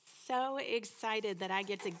so excited that I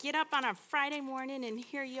get to get up on a Friday morning and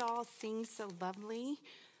hear you all sing so lovely.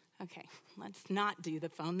 Okay, let's not do the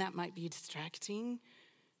phone. That might be distracting.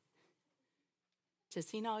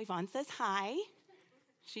 Just so you know, Yvonne says hi.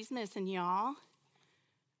 She's missing y'all.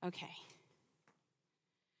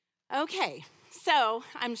 Okay, so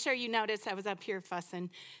I'm sure you noticed I was up here fussing.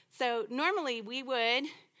 So normally we would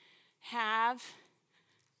have,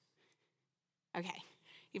 okay,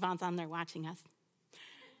 Yvonne's on there watching us.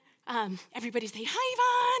 Everybody say,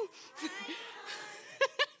 hi,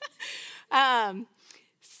 Yvonne.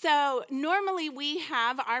 So normally we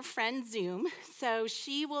have our friend Zoom, so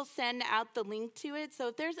she will send out the link to it. So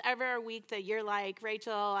if there's ever a week that you're like,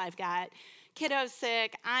 Rachel, I've got kiddos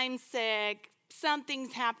sick, I'm sick,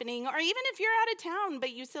 something's happening, or even if you're out of town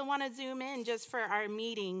but you still want to Zoom in just for our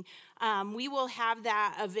meeting, we will have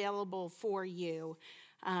that available for you.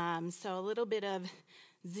 So a little bit of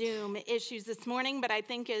Zoom issues this morning, but I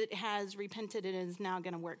think it has repented and is now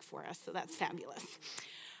going to work for us, so that's fabulous.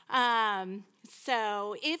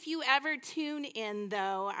 So if you ever tune in,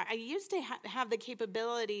 though, I used to have the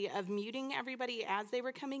capability of muting everybody as they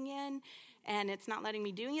were coming in, and it's not letting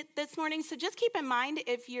me do it this morning. So just keep in mind,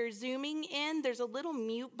 if you're Zooming in, there's a little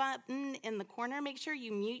mute button in the corner. Make sure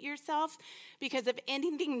you mute yourself, because if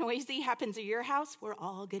anything noisy happens at your house, we're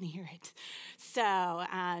all going to hear it. So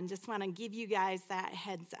just want to give you guys that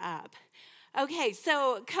heads up. Okay,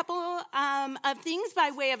 so a couple of things by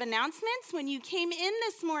way of announcements. When you came in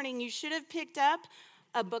this morning, you should have picked up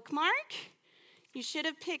a bookmark. You should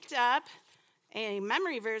have picked up a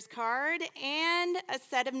memory verse card and a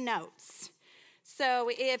set of notes. So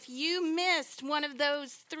if you missed one of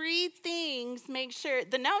those three things, make sure,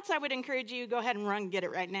 the notes, I would encourage you, go ahead and run and get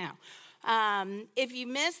it right now. If you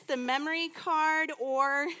missed the memory card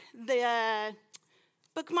or the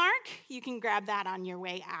bookmark, you can grab that on your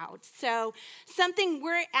way out. So something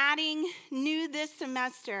we're adding new this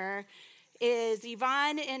semester is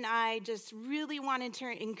Yvonne and I just really wanted to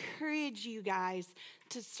encourage you guys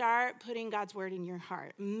to start putting God's word in your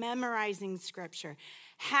heart, memorizing scripture,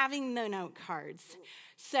 having the note cards.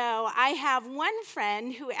 So I have one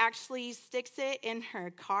friend who actually sticks it in her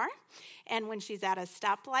car, and when she's at a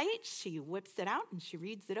stoplight, she whips it out and she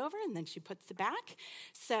reads it over, and then she puts it back.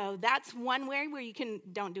 So that's one way where you can,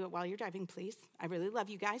 don't do it while you're driving, please. I really love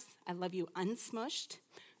you guys. I love you unsmushed.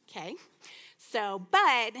 Okay, so,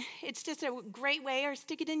 but it's just a great way, or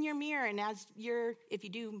stick it in your mirror, and if you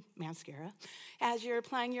do mascara, as you're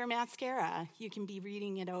applying your mascara, you can be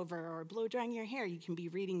reading it over, or blow drying your hair, you can be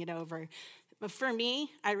reading it over. But for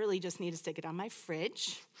me, I really just need to stick it on my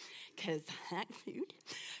fridge, because I like food.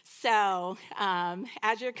 So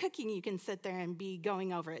as you're cooking, you can sit there and be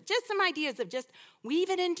going over it. Just some ideas of just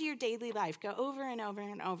weave it into your daily life. Go over and over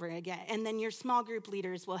and over again. And then your small group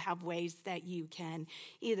leaders will have ways that you can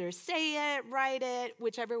either say it, write it,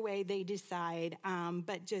 whichever way they decide.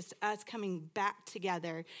 But just us coming back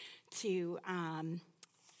together to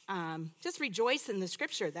just rejoice in the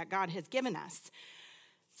scripture that God has given us.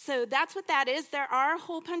 So that's what that is. There are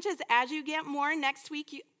hole punches. As you get more, next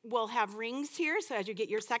week we'll have rings here. So as you get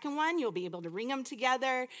your second one, you'll be able to ring them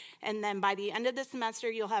together. And then by the end of the semester,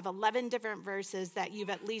 you'll have 11 different verses that you've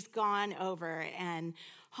at least gone over and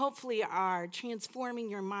hopefully are transforming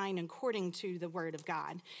your mind according to the word of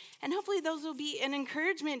God. And hopefully those will be an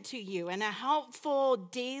encouragement to you and a helpful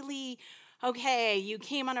daily, okay, you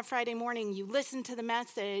came on a Friday morning, you listened to the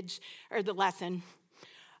message or the lesson,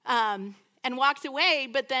 and walked away,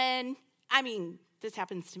 but then, this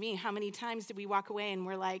happens to me. How many times did we walk away and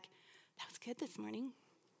we're like, that was good this morning.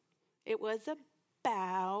 It was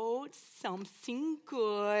about something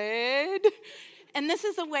good. And this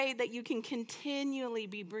is a way that you can continually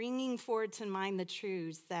be bringing forward to mind the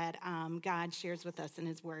truths that God shares with us in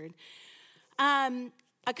his word.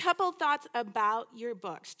 A couple thoughts about your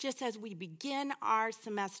books, just as we begin our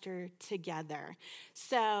semester together.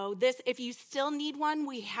 So if you still need one,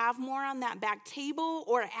 we have more on that back table,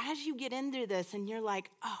 or as you get into this and you're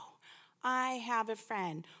like, oh, I have a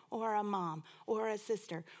friend or a mom or a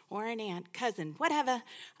sister or an aunt, cousin, whatever,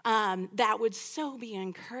 that would so be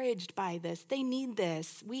encouraged by this. They need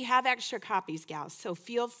this. We have extra copies, gals, so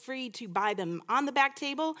feel free to buy them. On the back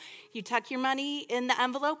table, you tuck your money in the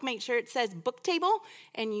envelope, make sure it says book table,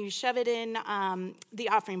 and you shove it in the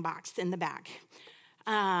offering box in the back.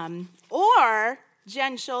 Or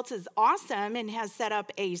Jen Schultz is awesome and has set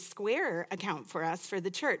up a Square account for us for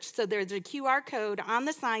the church. So there's a QR code on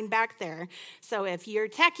the sign back there. So if you're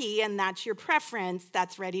techie and that's your preference,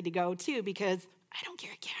 that's ready to go too, because I don't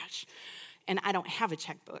carry cash and I don't have a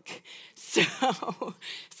checkbook. So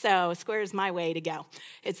Square is my way to go.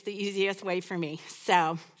 It's the easiest way for me.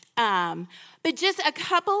 So But just a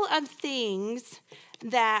couple of things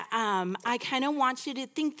that I kind of want you to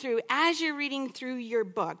think through as you're reading through your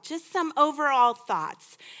book. Just some overall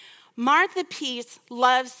thoughts. Martha Peace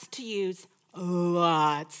loves to use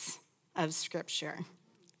lots of scripture.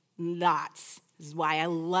 Lots. This is why I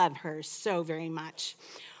love her so very much.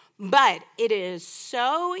 But it is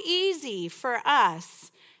so easy for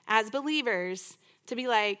us as believers to be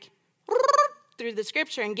like, through the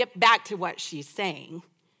scripture and get back to what she's saying.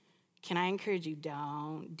 Can I encourage you?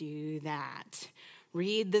 Don't do that.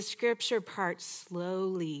 Read the scripture part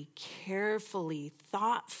slowly, carefully,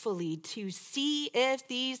 thoughtfully to see if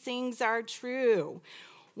these things are true.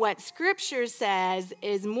 What scripture says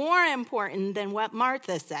is more important than what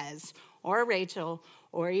Martha says, or Rachel,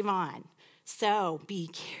 or Yvonne. So be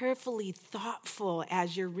carefully thoughtful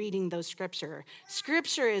as you're reading those scripture.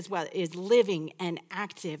 Scripture is what is living and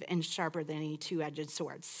active and sharper than any two-edged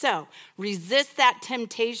sword. So resist that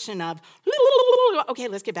temptation of, okay,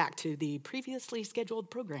 let's get back to the previously scheduled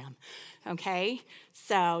program. Okay,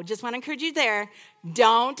 so just want to encourage you there.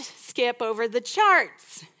 Don't skip over the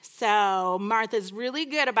charts. So Martha's really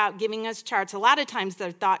good about giving us charts. A lot of times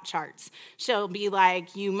they're thought charts. She'll be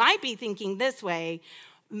like, you might be thinking this way,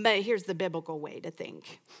 but here's the biblical way to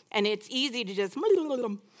think. And it's easy to just,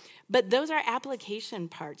 but those are application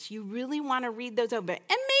parts. You really want to read those over. And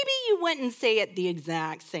maybe you wouldn't say it the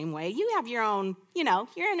exact same way. You have your own,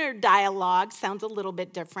 your inner dialogue sounds a little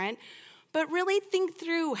bit different. But really think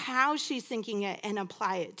through how she's thinking it and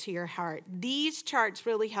apply it to your heart. These charts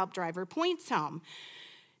really help drive her points home.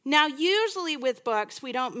 Now, usually with books,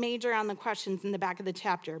 we don't major on the questions in the back of the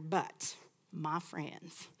chapter, but my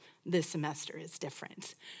friends, this semester is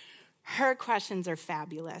different. Her questions are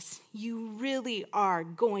fabulous. You really are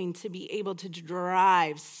going to be able to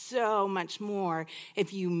drive so much more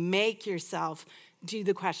if you make yourself do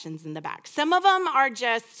the questions in the back. Some of them are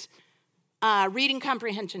just reading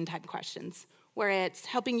comprehension type questions, where it's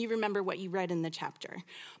helping you remember what you read in the chapter.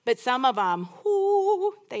 But some of them,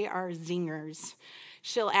 they are zingers.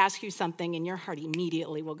 She'll ask you something and your heart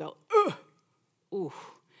immediately will go, ooh.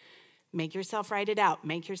 Make yourself write it out.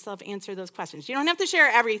 Make yourself answer those questions. You don't have to share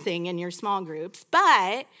everything in your small groups,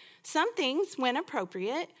 but some things, when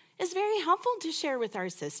appropriate, is very helpful to share with our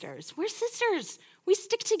sisters. We're sisters. We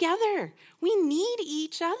stick together. We need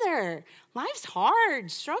each other. Life's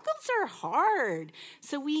hard. Struggles are hard.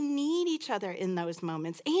 So we need each other in those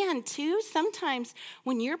moments. And too, sometimes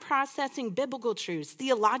when you're processing biblical truths,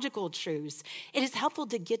 theological truths, it is helpful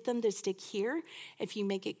to get them to stick here if you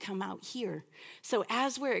make it come out here. So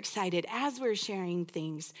as we're excited, as we're sharing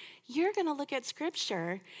things, you're going to look at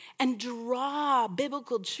scripture and draw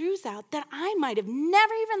biblical truths out that I might have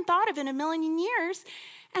never even thought of in a million years.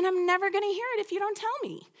 And I'm never going to hear it if you don't tell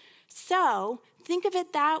me. So think of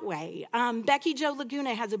it that way. Becky Jo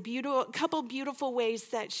Laguna has a couple beautiful ways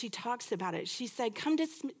that she talks about it. She said, come to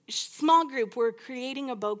small group. We're creating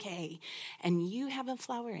a bouquet. And you have a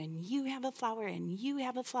flower, and you have a flower, and you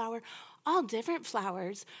have a flower. All different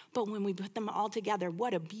flowers. But when we put them all together,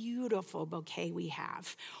 what a beautiful bouquet we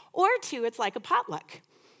have. Or two, it's like a potluck.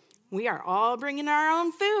 We are all bringing our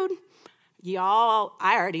own food. Y'all,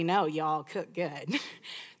 I already know y'all cook good.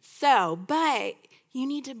 But you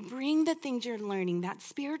need to bring the things you're learning, that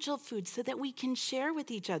spiritual food, so that we can share with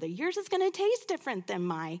each other. Yours is going to taste different than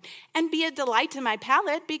mine and be a delight to my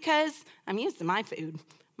palate because I'm used to my food.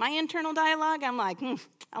 My internal dialogue, I'm like,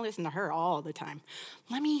 I listen to her all the time.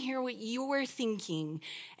 Let me hear what you're thinking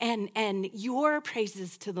and your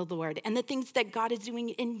praises to the Lord and the things that God is doing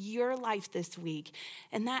in your life this week.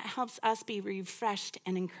 And that helps us be refreshed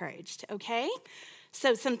and encouraged, okay?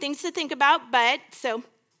 So some things to think about, so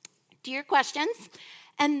do your questions.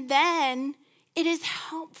 And then it is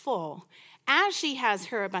helpful, as she has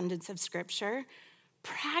her abundance of scripture,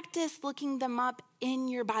 practice looking them up in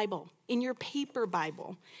your Bible, in your paper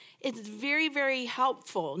Bible. It's very, very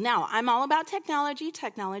helpful. Now, I'm all about technology.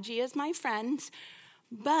 Technology is my friend.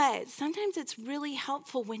 But sometimes it's really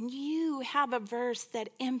helpful when you have a verse that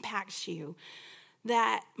impacts you,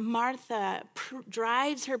 that Martha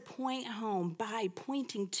drives her point home by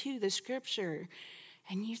pointing to the scripture.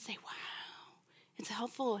 And you say, wow. It's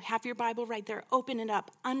helpful. Have your Bible right there. Open it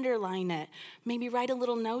up. Underline it. Maybe write a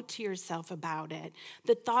little note to yourself about it.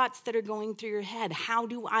 The thoughts that are going through your head. How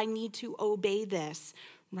do I need to obey this?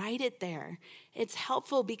 Write it there. It's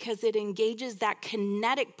helpful because it engages that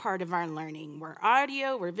kinetic part of our learning. We're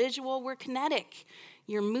audio, we're visual, we're kinetic.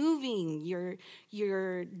 You're moving.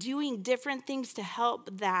 You're doing different things to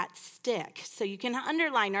help that stick. So you can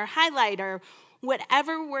underline or highlight or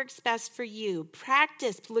whatever works best for you.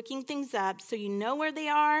 Practice looking things up so you know where they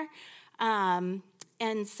are. And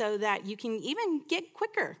and so that you can even get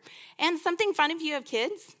quicker. And something fun if you have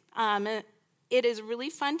kids, it is really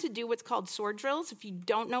fun to do what's called sword drills. If you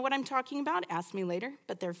don't know what I'm talking about, ask me later,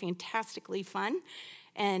 but they're fantastically fun.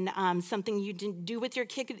 And something you do with your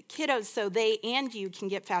kiddos so they and you can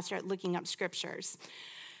get faster at looking up scriptures.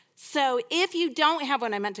 So if you don't have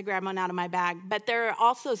one, I meant to grab one out of my bag, but there are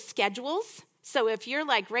also schedules. So if you're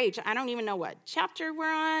like, Rach, I don't even know what chapter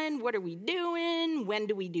we're on, what are we doing, when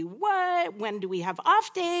do we do what, when do we have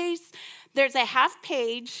off days, there's a half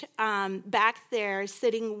page back there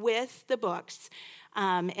sitting with the books,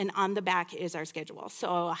 and on the back is our schedule.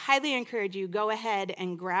 So I highly encourage you, go ahead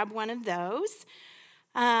and grab one of those.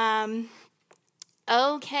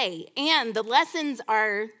 Okay, and the lessons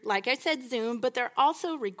are, like I said, Zoom, but they're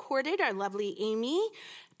also recorded. Our lovely Amy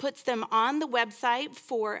puts them on the website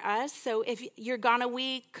for us. So if you're gone a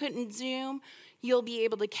week, couldn't Zoom, you'll be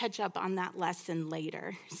able to catch up on that lesson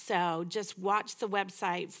later. So just watch the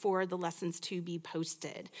website for the lessons to be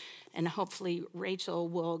posted. And hopefully Rachel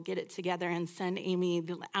will get it together and send Amy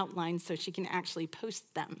the outlines so she can actually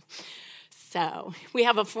post them. So we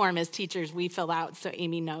have a form as teachers we fill out so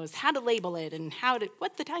Amy knows how to label it and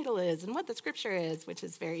what the title is and what the scripture is, which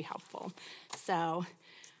is very helpful. So,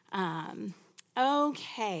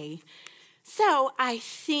 okay. So I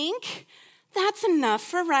think that's enough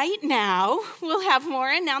for right now. We'll have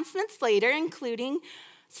more announcements later, including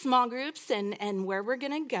small groups and where we're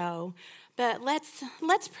going to go. But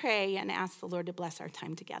let's pray and ask the Lord to bless our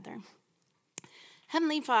time together.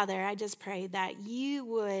 Heavenly Father, I just pray that you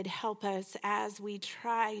would help us as we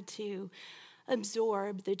try to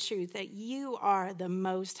absorb the truth that you are the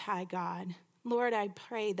Most High God. Lord, I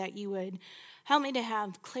pray that you would help me to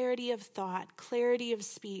have clarity of thought, clarity of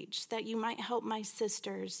speech, that you might help my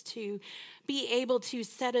sisters to be able to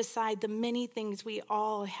set aside the many things we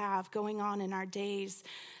all have going on in our days,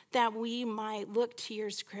 that we might look to your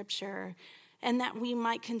scripture and that we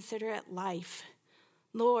might consider it life.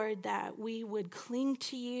 Lord, that we would cling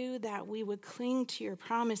to you, that we would cling to your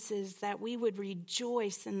promises, that we would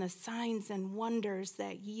rejoice in the signs and wonders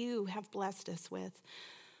that you have blessed us with.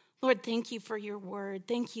 Lord, thank you for your word.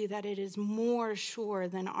 Thank you that it is more sure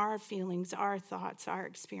than our feelings, our thoughts, our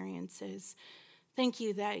experiences. Thank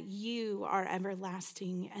you that you are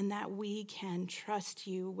everlasting and that we can trust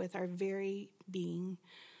you with our very being.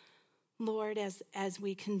 Lord, as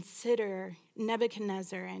we consider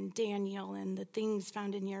Nebuchadnezzar and Daniel and the things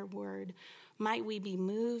found in your word, might we be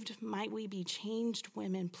moved, might we be changed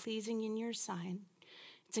women pleasing in your sight.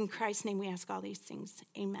 It's in Christ's name we ask all these things.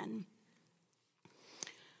 Amen.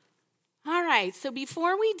 All right, so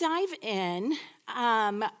before we dive in,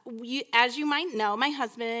 as you might know, my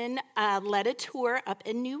husband led a tour up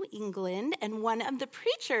in New England, and one of the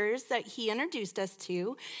preachers that he introduced us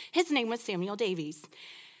to, his name was Samuel Davies.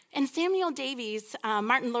 And Samuel Davies,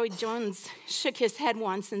 Martin Lloyd-Jones shook his head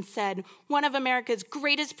once and said, one of America's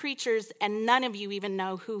greatest preachers, and none of you even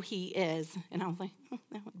know who he is. And I was like,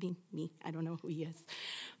 that would be me. I don't know who he is.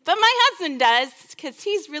 But my husband does, because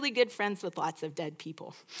he's really good friends with lots of dead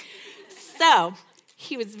people. So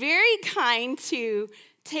he was very kind to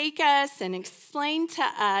take us and explain to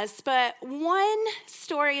us. But one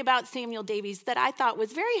story about Samuel Davies that I thought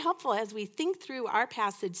was very helpful as we think through our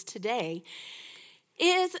passage today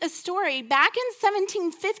is a story back in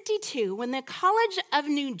 1752 when the College of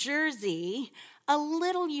New Jersey, a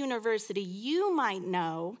little university you might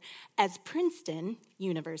know as Princeton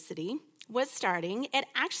University, was starting. It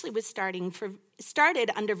actually was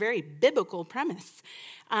started under very biblical premise.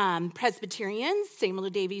 Presbyterians, Samuel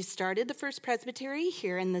Davies started the first presbytery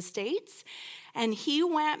here in the States, and he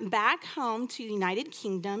went back home to the United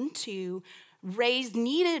Kingdom to raise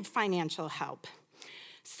needed financial help.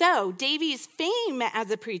 So Davies' fame as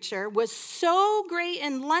a preacher was so great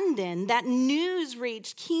in London that news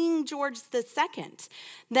reached King George II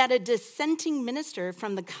that a dissenting minister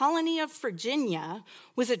from the colony of Virginia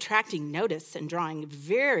was attracting notice and drawing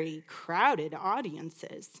very crowded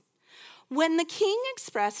audiences. When the king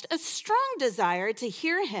expressed a strong desire to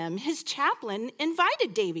hear him, his chaplain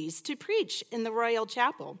invited Davies to preach in the royal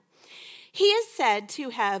chapel. He is said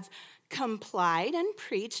to have complied and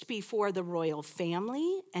preached before the royal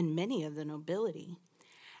family and many of the nobility.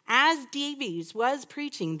 As Davies was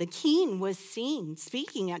preaching, the king was seen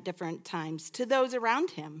speaking at different times to those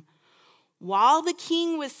around him. While the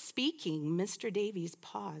king was speaking, Mr. Davies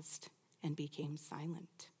paused and became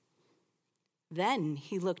silent. Then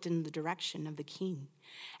he looked in the direction of the king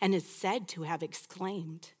and is said to have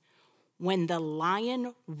exclaimed, "When the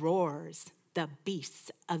lion roars, the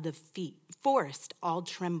beasts of the forest all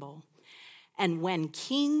tremble. And when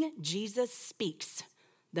King Jesus speaks,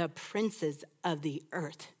 the princes of the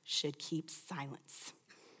earth should keep silence.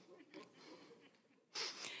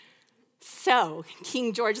 So,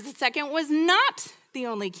 King George II was not the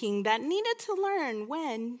only king that needed to learn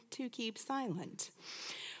when to keep silent.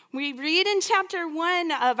 We read in chapter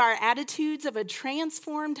 1 of our Attitudes of a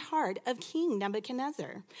Transformed Heart of King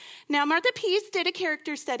Nebuchadnezzar. Now, Martha Peace did a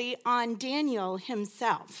character study on Daniel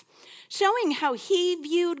himself, showing how he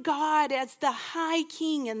viewed God as the high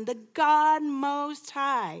king and the God most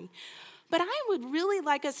high. But I would really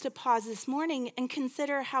like us to pause this morning and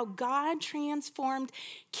consider how God transformed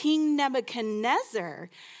King Nebuchadnezzar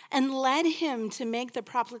and led him to make the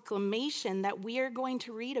proclamation that we are going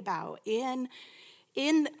to read about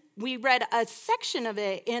we read a section of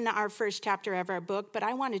it in our first chapter of our book, but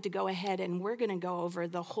I wanted to go ahead and we're going to go over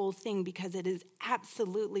the whole thing because it is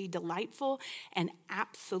absolutely delightful and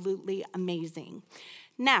absolutely amazing.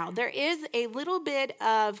 Now, there is a little bit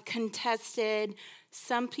of contested.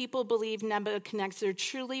 Some people believe Nebuchadnezzar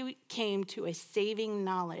truly came to a saving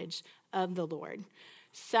knowledge of the Lord.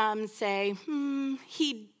 Some say,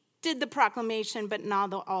 he did the proclamation, but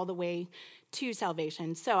not all the way to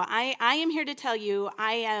salvation. So I am here to tell you,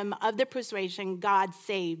 I am of the persuasion God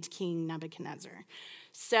saved King Nebuchadnezzar.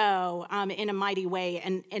 So in a mighty way,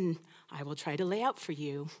 and I will try to lay out for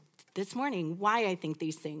you this morning why I think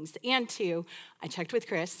these things. And two, I checked with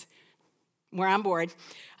Chris. We're on board.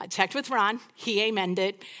 I checked with Ron. He amened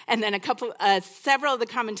it. And then several of the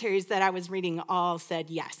commentaries that I was reading all said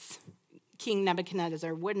yes. King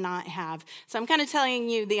Nebuchadnezzar would not have. So I'm kind of telling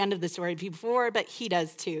you the end of the story before, but he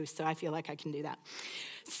does too. So I feel like I can do that.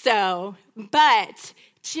 So, but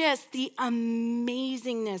just the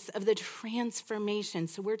amazingness of the transformation.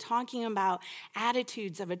 So we're talking about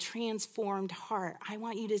attitudes of a transformed heart. I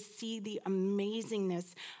want you to see the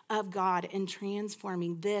amazingness of God in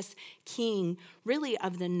transforming this king, really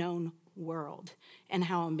of the known world, and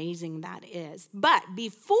how amazing that is. But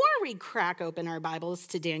before we crack open our Bibles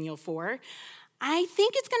to Daniel 4, I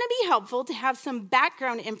think it's going to be helpful to have some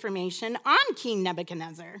background information on King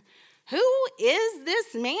Nebuchadnezzar. Who is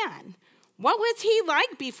this man? What was he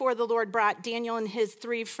like before the Lord brought Daniel and his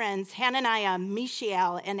three friends, Hananiah,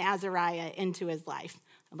 Mishael, and Azariah, into his life?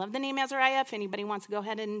 I love the name Azariah. If anybody wants to go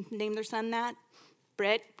ahead and name their son that.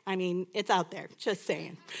 Britt, it's out there, just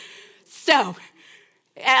saying. So,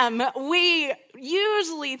 we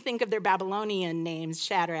usually think of their Babylonian names,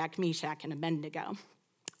 Shadrach, Meshach, and Abednego.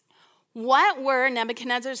 What were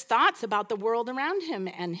Nebuchadnezzar's thoughts about the world around him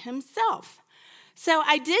and himself? So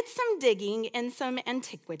I did some digging in some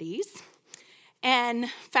antiquities and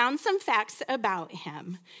found some facts about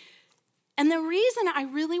him. And the reason I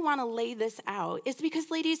really want to lay this out is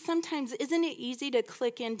because, ladies, sometimes isn't it easy to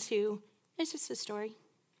click into, it's just a story?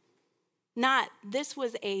 Not, this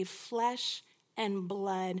was a flesh and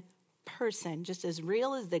blood person, just as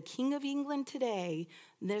real as the King of England today,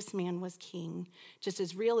 this man was king. Just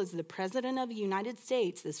as real as the President of the United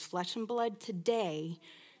States, this flesh and blood today,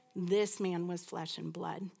 this man was flesh and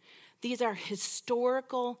blood. These are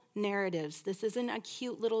historical narratives. This isn't a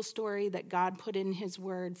cute little story that God put in his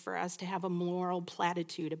word for us to have a moral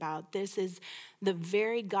platitude about. This is the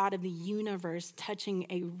very God of the universe touching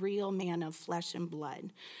a real man of flesh and blood.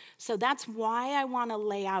 So that's why I want to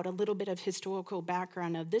lay out a little bit of historical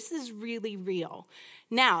background of this is really real.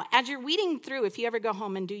 Now, as you're reading through, if you ever go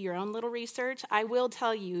home and do your own little research, I will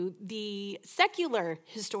tell you the secular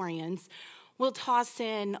historians will toss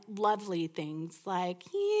in lovely things like,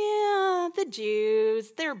 yeah, the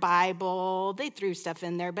Jews, their Bible, they threw stuff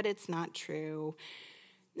in there, but it's not true.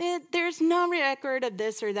 There's no record of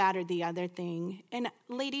this or that or the other thing. And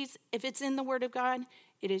ladies, if it's in the Word of God,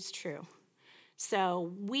 it is true.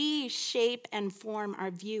 So we shape and form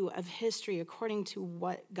our view of history according to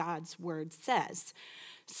what God's Word says.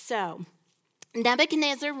 So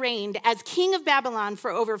Nebuchadnezzar reigned as king of Babylon for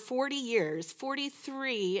over 40 years.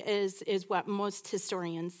 43 is what most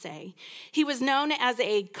historians say. He was known as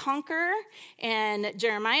a conqueror, and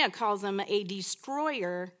Jeremiah calls him a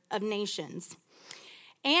destroyer of nations.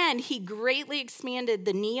 And he greatly expanded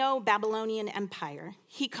the Neo-Babylonian Empire.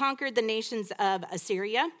 He conquered the nations of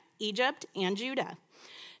Assyria, Egypt, and Judah.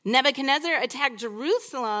 Nebuchadnezzar attacked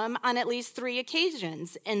Jerusalem on at least 3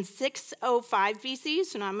 occasions in 605 BC.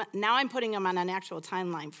 So now I'm putting them on an actual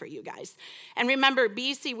timeline for you guys. And remember,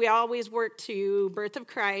 BC, we always work to birth of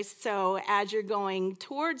Christ. So as you're going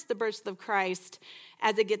towards the birth of Christ,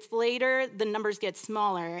 as it gets later, the numbers get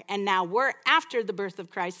smaller. And now we're after the birth of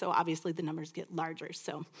Christ, so obviously the numbers get larger.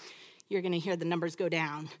 So you're going to hear the numbers go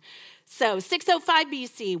down. So 605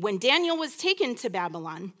 BC, when Daniel was taken to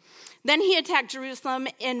Babylon. Then he attacked Jerusalem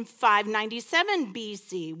in 597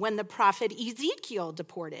 BC, when the prophet Ezekiel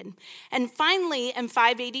deported. And finally, in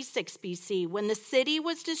 586 BC, when the city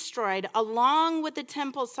was destroyed, along with the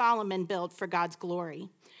temple Solomon built for God's glory.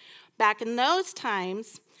 Back in those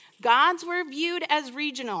times, gods were viewed as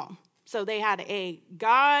regional. So they had a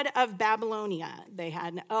god of Babylonia. They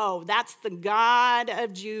had, that's the god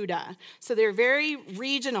of Judah. So they're very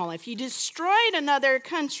regional. If you destroyed another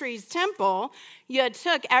country's temple, you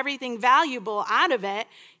took everything valuable out of it,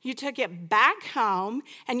 you took it back home,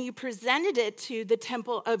 and you presented it to the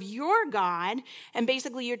temple of your God. And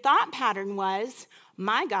basically your thought pattern was,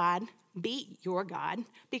 my God beat your God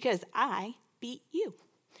because I beat you.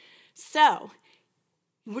 So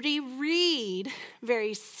we read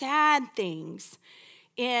very sad things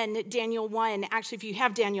in Daniel 1. Actually, if you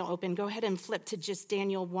have Daniel open, go ahead and flip to just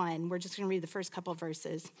Daniel 1. We're just going to read the first couple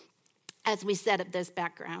verses as we set up this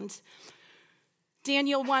background.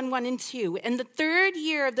 Daniel 1, 1 and 2. In the 3rd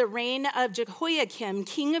year of the reign of Jehoiakim,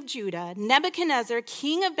 king of Judah, Nebuchadnezzar,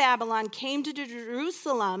 king of Babylon, came to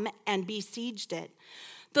Jerusalem and besieged it.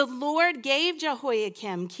 The Lord gave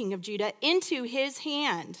Jehoiakim, king of Judah, into his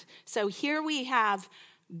hand. So here we have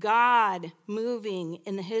God moving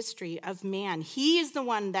in the history of man. He is the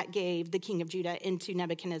one that gave the king of Judah into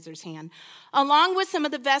Nebuchadnezzar's hand, along with some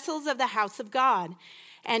of the vessels of the house of God.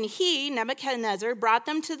 And he, Nebuchadnezzar, brought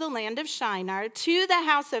them to the land of Shinar, to the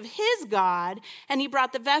house of his God, and he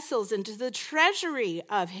brought the vessels into the treasury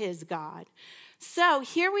of his God. So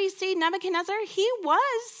here we see Nebuchadnezzar, he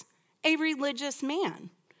was a religious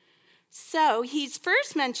man. So he's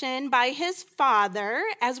first mentioned by his father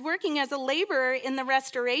as working as a laborer in the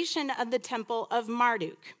restoration of the temple of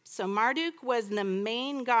Marduk. So Marduk was the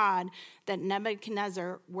main god that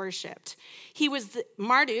Nebuchadnezzar worshipped.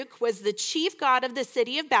 Marduk was the chief god of the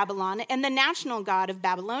city of Babylon and the national god of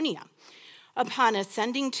Babylonia. Upon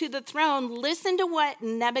ascending to the throne, listen to what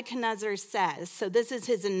Nebuchadnezzar says. So this is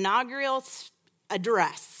his inaugural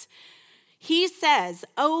address. He says,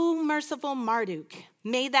 "O merciful Marduk,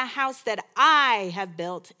 may the house that I have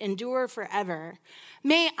built endure forever.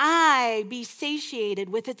 May I be satiated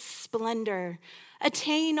with its splendor,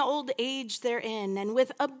 attain old age therein, and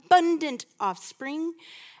with abundant offspring,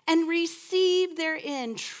 and receive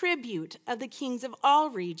therein tribute of the kings of all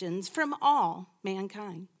regions from all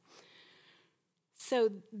mankind." So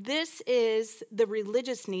this is the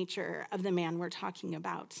religious nature of the man we're talking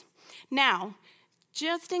about. Now,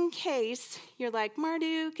 just in case you're like,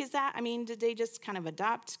 Marduk, did they just kind of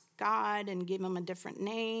adopt God and give him a different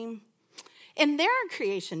name? In their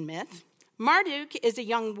creation myth, Marduk is a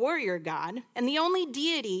young warrior god and the only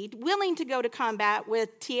deity willing to go to combat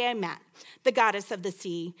with Tiamat, the goddess of the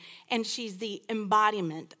sea, and she's the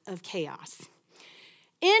embodiment of chaos.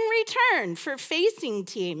 In return for facing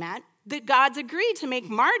Tiamat, the gods agreed to make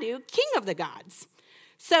Marduk king of the gods.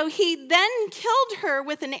 So he then killed her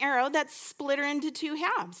with an arrow that split her into 2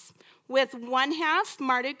 halves. With one half,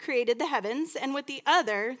 Marduk created the heavens, and with the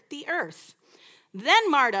other, the earth.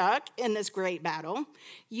 Then Marduk, in this great battle,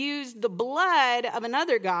 used the blood of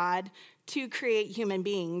another god to create human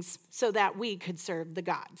beings so that we could serve the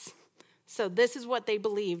gods. So this is what they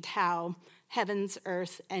believed, how heavens,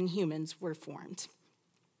 earth, and humans were formed.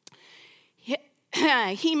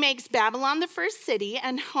 He makes Babylon the first city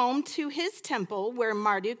and home to his temple where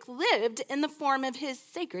Marduk lived in the form of his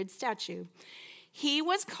sacred statue. He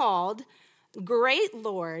was called Great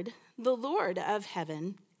Lord, the Lord of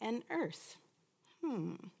heaven and earth.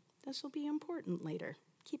 This will be important later.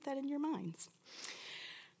 Keep that in your minds.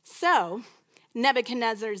 So,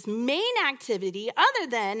 Nebuchadnezzar's main activity, other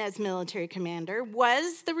than as military commander,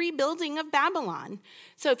 was the rebuilding of Babylon.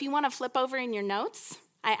 So if you want to flip over in your notes,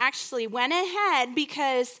 I actually went ahead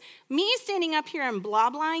because me standing up here and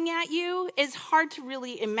blah-blahing at you is hard to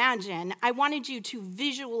really imagine. I wanted you to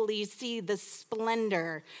visually see the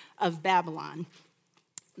splendor of Babylon,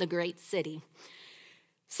 the great city.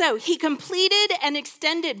 So he completed and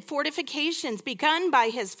extended fortifications begun by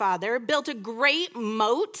his father, built a great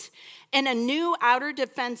moat and a new outer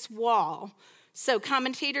defense wall. So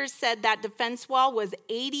commentators said that defense wall was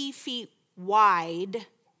 80 feet wide,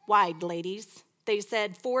 ladies. They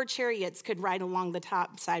said 4 chariots could ride along the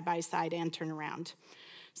top side by side and turn around.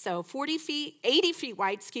 So 80 feet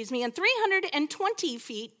wide, and 320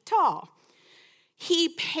 feet tall. He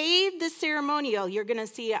paved the ceremonial. You're going to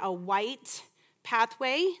see a white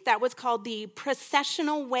pathway that was called the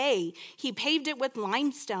processional way. He paved it with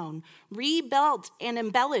limestone, rebuilt and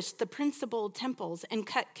embellished the principal temples, and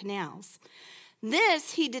cut canals.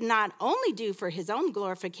 This he did not only do for his own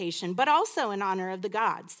glorification, but also in honor of the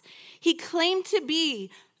gods. He claimed to be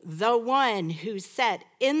the one who set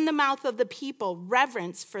in the mouth of the people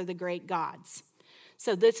reverence for the great gods.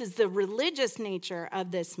 So this is the religious nature of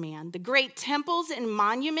this man. The great temples and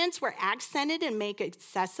monuments were accented and made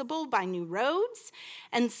accessible by new roads,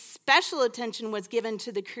 and special attention was given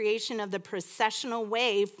to the creation of the processional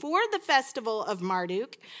way for the festival of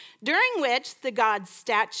Marduk, during which the god's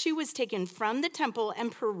statue was taken from the temple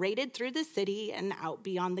and paraded through the city and out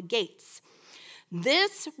beyond the gates.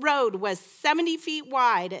 This road was 70 feet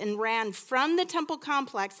wide and ran from the temple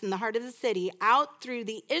complex in the heart of the city out through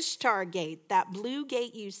the Ishtar gate. That blue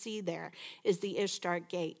gate you see there is the Ishtar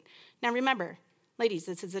gate. Now remember, ladies,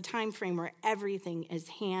 this is a time frame where everything is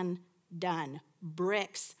hand done.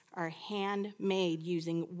 Bricks are handmade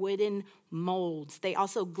using wooden molds. They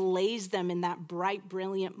also glazed them in that bright,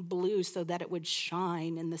 brilliant blue so that it would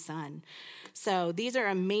shine in the sun. So these are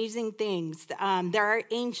amazing things. There are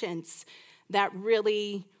ancients that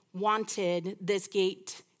really wanted this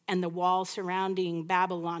gate and the wall surrounding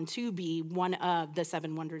Babylon to be one of the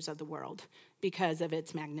 7 wonders of the world because of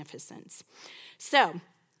its magnificence. So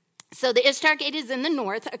the Ishtar Gate is in the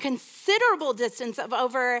north, a considerable distance of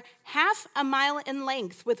over half a mile in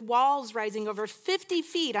length, with walls rising over 50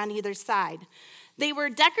 feet on either side. They were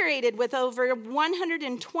decorated with over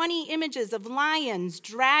 120 images of lions,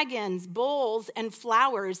 dragons, bulls, and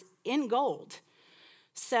flowers in gold.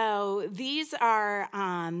 So these are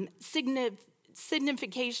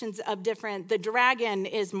significations of different. The dragon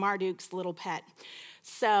is Marduk's little pet.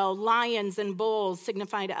 So lions and bulls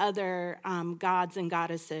signified other gods and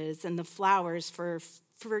goddesses, and the flowers for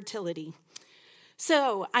fertility.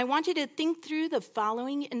 So I want you to think through the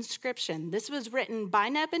following inscription. This was written by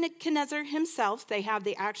Nebuchadnezzar himself. They have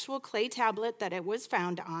the actual clay tablet that it was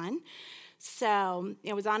found on. So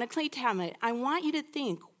it was on a clay tablet. I want you to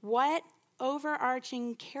think, what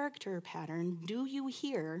overarching character pattern do you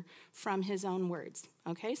hear from his own words?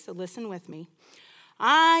 Okay, so listen with me.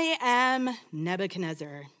 I am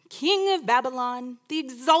Nebuchadnezzar, king of Babylon, the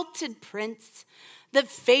exalted prince, the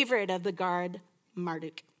favorite of the god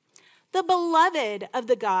Marduk, the beloved of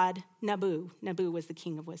the god Nebu. Nebu was the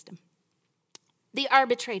king of wisdom. The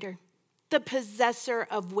arbitrator, the possessor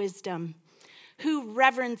of wisdom, who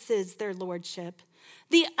reverences their lordship.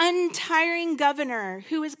 The untiring governor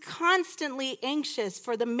who is constantly anxious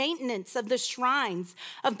for the maintenance of the shrines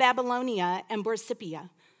of Babylonia and Borsipia.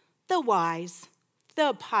 The wise,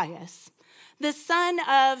 the pious, the son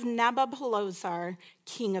of Nebuchadnezzar,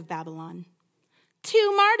 king of Babylon.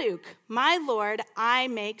 To Marduk, my lord, I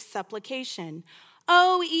make supplication.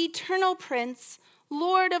 O eternal prince,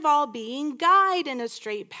 Lord of all being, guide in a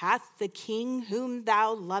straight path the king whom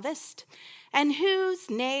thou lovest, and whose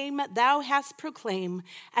name thou hast proclaimed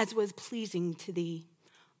as was pleasing to thee.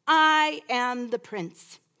 I am the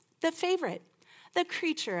prince, the favorite, the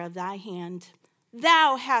creature of thy hand.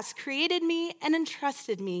 Thou hast created me and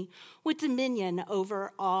entrusted me with dominion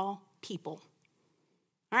over all people.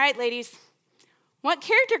 All right, ladies, what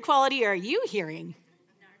character quality are you hearing?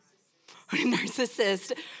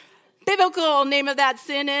 Narcissist. Biblical name of that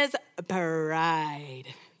sin is pride.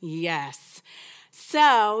 Yes.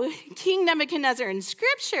 So, King Nebuchadnezzar in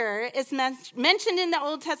Scripture is mentioned in the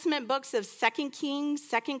Old Testament books of 2 Kings,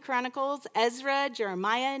 2 Chronicles, Ezra,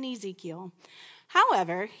 Jeremiah, and Ezekiel.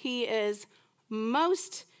 However, he is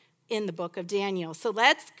most in the book of Daniel. So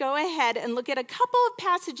let's go ahead and look at a couple of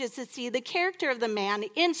passages to see the character of the man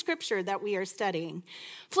in Scripture that we are studying.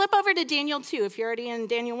 Flip over to Daniel 2. If you're already in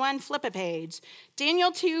Daniel 1, flip a page.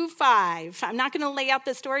 Daniel 2:5. I'm not going to lay out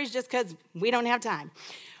the stories just because we don't have time.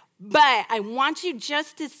 But I want you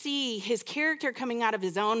just to see his character coming out of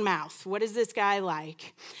his own mouth. What is this guy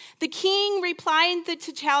like? The king replied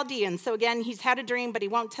to Chaldeans. So again, he's had a dream, but he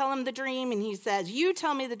won't tell him the dream. And he says, you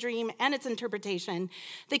tell me the dream and its interpretation.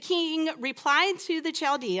 The king replied to the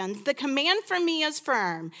Chaldeans, the command from me is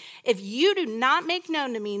firm. If you do not make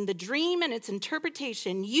known to me the dream and its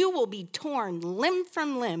interpretation, you will be torn limb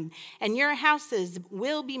from limb, and your houses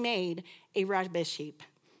will be made a rubbish heap.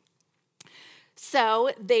 So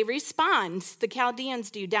they respond, the Chaldeans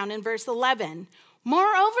do, down in verse 11.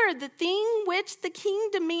 Moreover, the thing which the king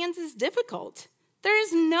demands is difficult. There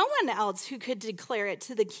is no one else who could declare it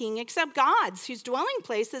to the king except God's, whose dwelling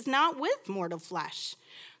place is not with mortal flesh.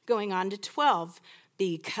 Going on to 12.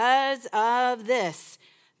 Because of this,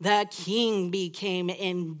 the king became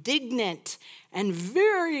indignant and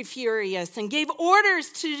very furious and gave orders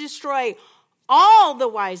to destroy all the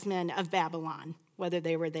wise men of Babylon, whether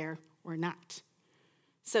they were there or not.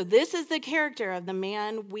 So this is the character of the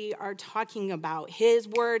man we are talking about. His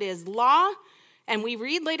word is law, And we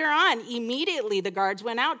read later on, immediately the guards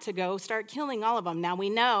went out to go start killing all of them. Now we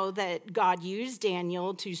know that God used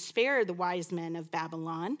Daniel to spare the wise men of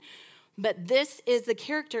Babylon, but this is the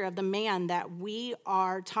character of the man that we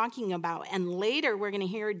are talking about. And later we're going to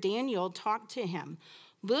hear Daniel talk to him.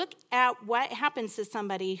 Look at what happens to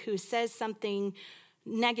somebody who says something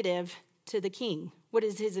negative to the king. What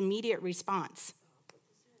is his immediate response?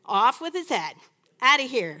 Off with his head. Out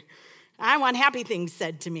of here. I want happy things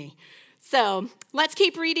said to me. So let's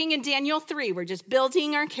keep reading in Daniel 3. We're just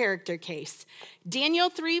building our character case.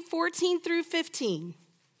 Daniel 3:14 through 15.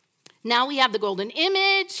 Now we have the golden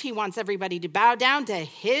image. He wants everybody to bow down to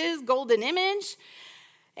his golden image.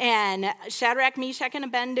 And Shadrach, Meshach, and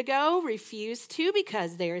Abednego refuse to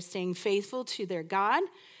because they are staying faithful to their God.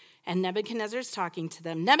 And Nebuchadnezzar is talking to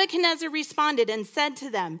them. Nebuchadnezzar responded and said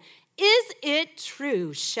to them, "Is it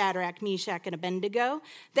true, Shadrach, Meshach, and Abednego,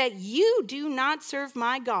 that you do not serve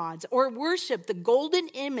my gods or worship the golden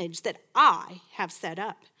image that I have set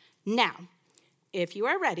up? Now, if you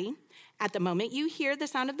are ready, at the moment you hear the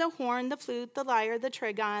sound of the horn, the flute, the lyre, the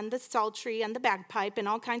trigon, the psaltery, and the bagpipe, and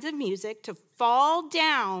all kinds of music, to fall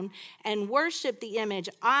down and worship the image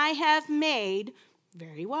I have made,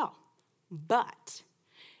 very well. But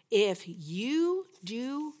if you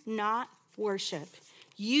do not worship,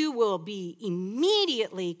 you will be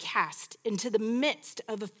immediately cast into the midst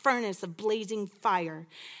of a furnace of blazing fire.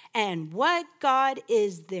 And what God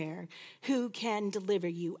is there who can deliver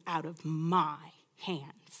you out of my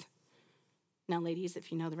hands?" Now, ladies,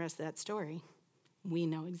 if you know the rest of that story, we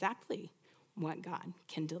know exactly what God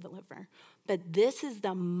can deliver. But this is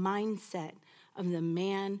the mindset of the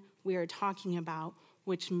man we are talking about,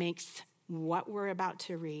 which makes what we're about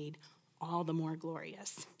to read all the more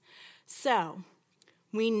glorious. So,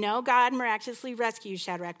 we know God miraculously rescued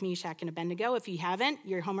Shadrach, Meshach, and Abednego. If you haven't,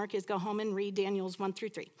 your homework is go home and read Daniel's 1 through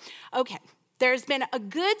 3. Okay, there's been a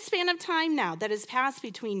good span of time now that has passed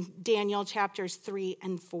between Daniel chapters 3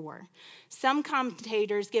 and 4. Some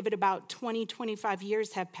commentators give it about 25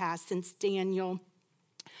 years have passed since Daniel.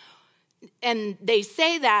 And they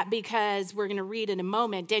say that because we're going to read in a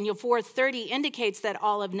moment. Daniel 4:30 indicates that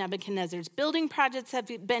all of Nebuchadnezzar's building projects have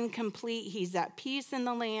been complete. He's at peace in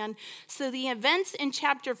the land. So the events in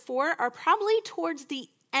chapter 4 are probably towards the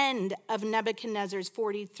end of Nebuchadnezzar's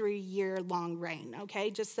 43-year-long reign,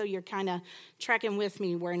 okay? Just so you're kind of tracking with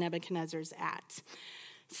me where Nebuchadnezzar's at.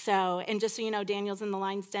 So, and just so you know, Daniel's in the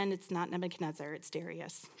lion's den. It's not Nebuchadnezzar, it's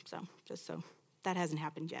Darius. So, just so that hasn't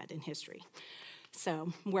happened yet in history.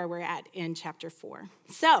 So, where we're at in chapter 4.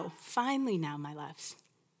 So, finally now, my loves,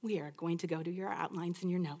 we are going to go to your outlines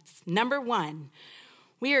and your notes. Number 1,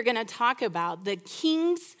 we are going to talk about the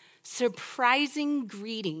king's surprising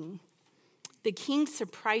greeting. The king's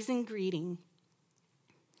surprising greeting.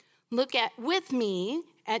 Look at with me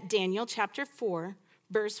at Daniel chapter 4,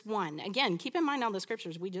 verse 1. Again, keep in mind all the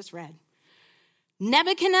scriptures we just read.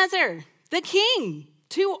 Nebuchadnezzar, the king,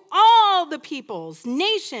 to all the peoples,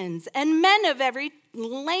 nations, and men of every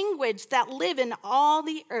language that live in all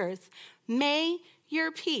the earth, may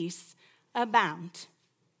your peace abound.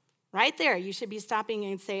 Right there, you should be stopping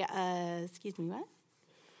and say, excuse me, what?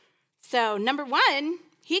 So, number 1,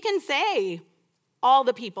 he can say all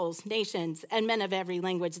the peoples, nations, and men of every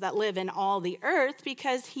language that live in all the earth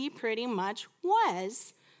because he pretty much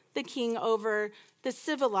was the king over the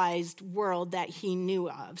civilized world that he knew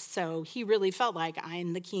of. So he really felt like,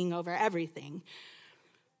 I'm the king over everything.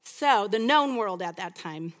 So the known world at that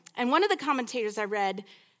time. And one of the commentators I read,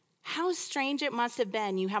 how strange it must have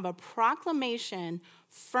been. You have a proclamation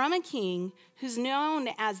from a king who's known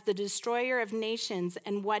as the destroyer of nations.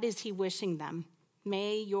 And what is he wishing them?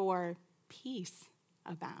 May your peace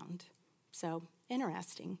abound. So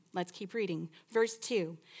interesting. Let's keep reading. Verse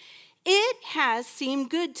 2. It has seemed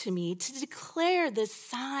good to me to declare the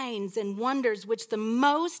signs and wonders which the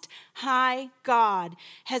Most High God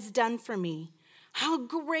has done for me. How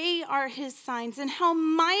great are his signs and how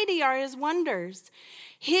mighty are his wonders.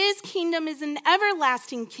 His kingdom is an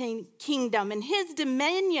everlasting kingdom, and his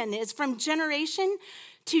dominion is from generation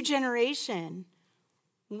to generation.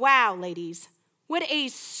 Wow, ladies. What a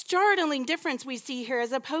startling difference we see here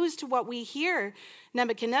as opposed to what we hear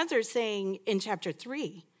Nebuchadnezzar saying in chapter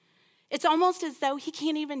 3. It's almost as though he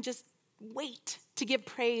can't even just wait to give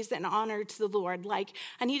praise and honor to the Lord. Like,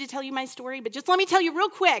 I need to tell you my story, but just let me tell you real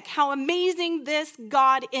quick how amazing this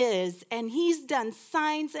God is. And he's done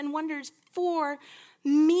signs and wonders for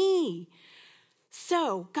me.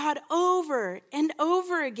 So God over and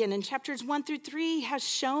over again in chapters 1 through 3 has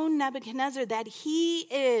shown Nebuchadnezzar that he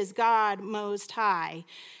is God Most High.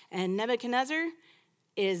 And Nebuchadnezzar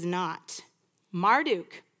is not.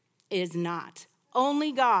 Marduk is not.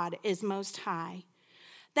 only God is most high.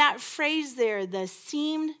 That phrase there, the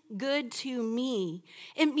seemed good to me,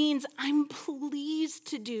 it means I'm pleased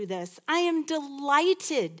to do this. I am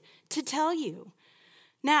delighted to tell you.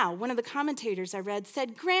 Now, one of the commentators I read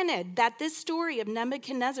said, granted that this story of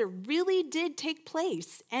Nebuchadnezzar really did take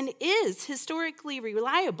place and is historically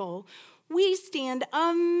reliable, we stand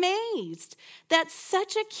amazed that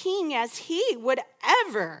such a king as he would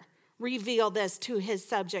ever reveal this to his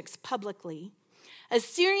subjects publicly.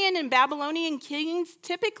 Assyrian and Babylonian kings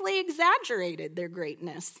typically exaggerated their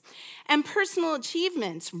greatness and personal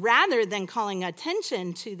achievements rather than calling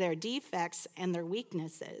attention to their defects and their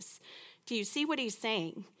weaknesses. Do you see what he's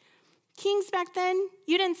saying? Kings back then,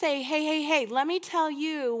 you didn't say, hey, let me tell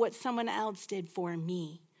you what someone else did for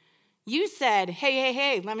me. You said,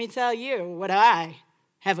 hey, let me tell you what I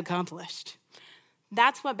have accomplished.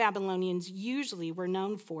 That's what Babylonians usually were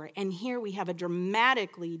known for. And here we have a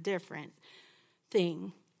dramatically different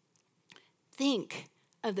thing. Think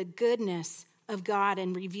of the goodness of God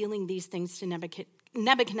in revealing these things to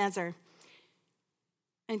Nebuchadnezzar.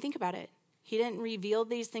 And think about it. He didn't reveal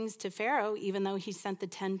these things to Pharaoh, even though he sent the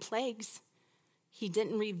 10 plagues. He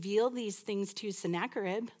didn't reveal these things to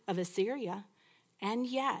Sennacherib of Assyria. And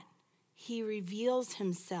yet, he reveals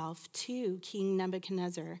himself to King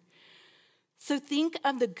Nebuchadnezzar. So think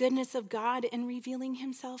of the goodness of God in revealing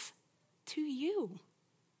himself to you.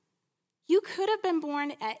 You could have been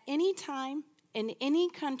born at any time, in any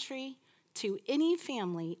country, to any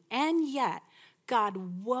family, and yet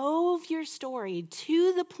God wove your story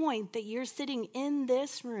to the point that you're sitting in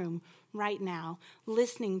this room right now,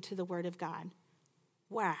 listening to the word of God.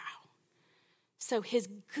 Wow. So his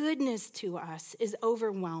goodness to us is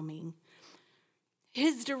overwhelming.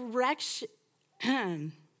 His direction,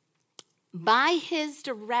 by his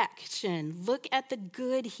direction, look at the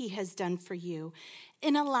good he has done for you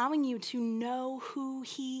in allowing you to know who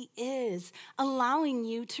he is, allowing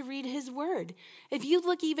you to read his word. If you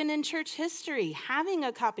look even in church history, having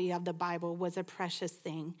a copy of the Bible was a precious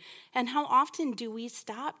thing. And how often do we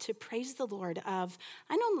stop to praise the Lord of,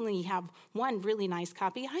 I not only have one really nice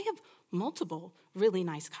copy, I have multiple really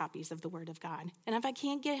nice copies of the Word of God. And if I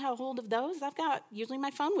can't get a hold of those, I've got usually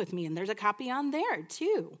my phone with me, and there's a copy on there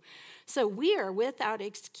too. So we are without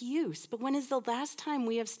excuse. But when is the last time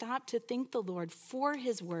we have stopped to thank the Lord for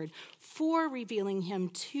his word, for revealing him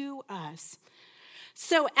to us?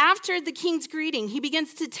 So after the king's greeting, he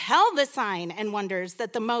begins to tell the sign and wonders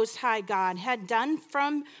that the Most High God had done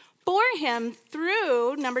for him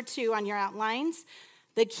through, number 2 on your outlines,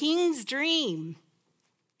 the king's dream.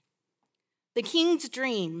 The king's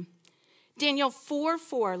dream. Daniel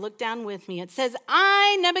 4:4, look down with me. It says,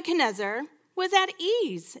 I, Nebuchadnezzar, was at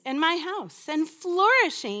ease in my house and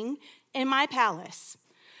flourishing in my palace.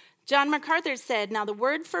 John MacArthur said, now the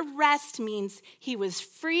word for rest means he was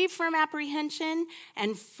free from apprehension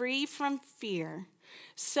and free from fear.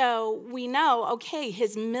 So we know, okay,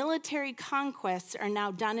 his military conquests are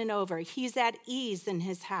now done and over. He's at ease in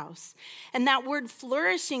his house. And that word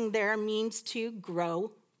flourishing there means to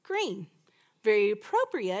grow green. Very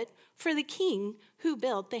appropriate for the king who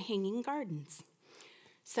built the Hanging Gardens.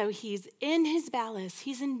 So he's in his palace.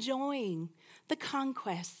 He's enjoying the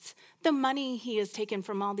conquests, the money he has taken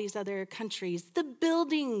from all these other countries, the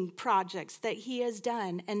building projects that he has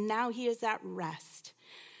done, and now he is at rest.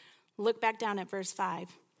 Look back down at verse 5.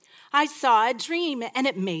 I saw a dream, and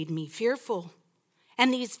it made me fearful.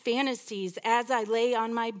 And these fantasies as I lay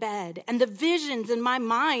on my bed, and the visions in my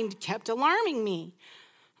mind kept alarming me.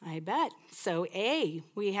 I bet. So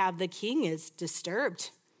we have the king is disturbed.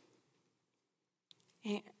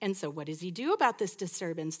 And so what does he do about this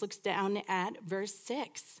disturbance? Looks down at verse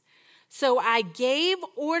 6. So I gave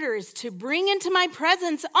orders to bring into my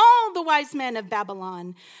presence all the wise men of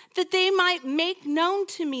Babylon, that they might make known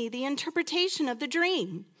to me the interpretation of the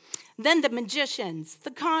dream. Then the magicians, the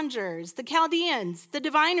conjurers, the Chaldeans, the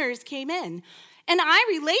diviners came in, and I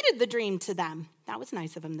related the dream to them. That was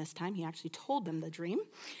nice of him this time. He actually told them the dream.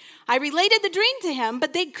 I related the dream to him,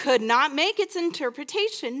 but they could not make its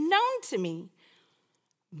interpretation known to me.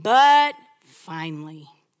 But finally,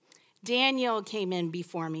 Daniel came in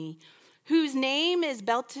before me, whose name is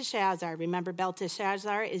Belteshazzar. Remember,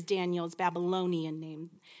 Belteshazzar is Daniel's Babylonian name,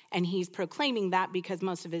 and he's proclaiming that because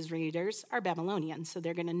most of his readers are Babylonian, so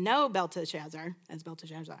they're going to know Belteshazzar as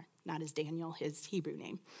Belteshazzar, not as Daniel, his Hebrew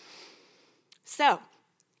name. So,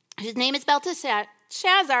 his name is Belteshazzar,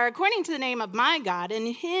 according to the name of my God, and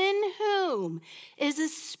in whom is the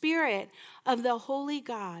spirit of the holy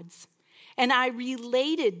gods. And I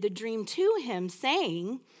related the dream to him,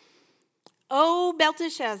 saying, O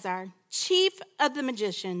Belteshazzar, chief of the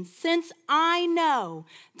magicians, since I know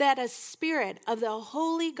that a spirit of the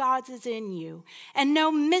holy gods is in you, and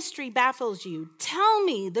no mystery baffles you, tell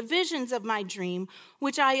me the visions of my dream,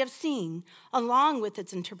 which I have seen, along with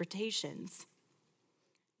its interpretations.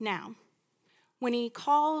 Now, when he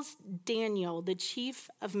calls Daniel the chief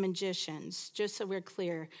of magicians, just so we're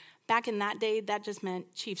clear, back in that day, that just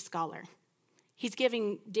meant chief scholar. He's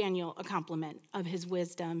giving Daniel a compliment of his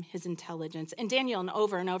wisdom, his intelligence. And Daniel,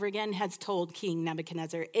 over and over again, has told King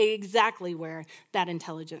Nebuchadnezzar exactly where that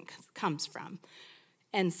intelligence comes from.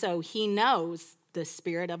 And so he knows the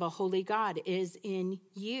spirit of a holy God is in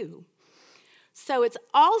you. So it's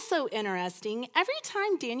also interesting, every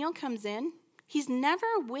time Daniel comes in, he's never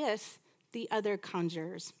with the other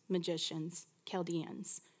conjurers, magicians,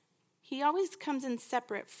 Chaldeans. He always comes in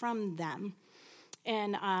separate from them.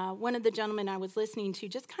 And one of the gentlemen I was listening to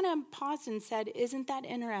just kind of paused and said, isn't that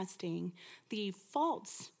interesting? The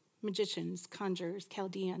false magicians, conjurers,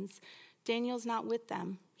 Chaldeans, Daniel's not with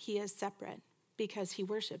them. He is separate because he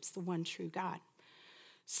worships the one true God.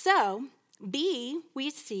 So, B,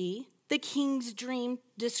 we see the king's dream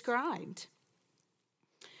described.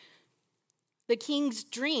 The king's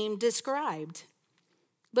dream described.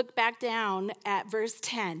 Look back down at verse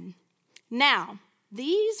 10. Now,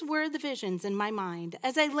 these were the visions in my mind.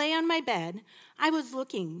 As I lay on my bed, I was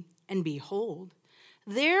looking, and behold,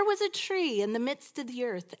 there was a tree in the midst of the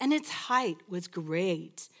earth, and its height was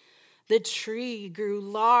great. The tree grew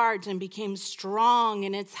large and became strong,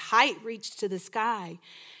 and its height reached to the sky,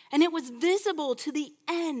 and it was visible to the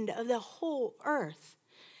end of the whole earth.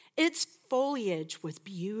 Its foliage was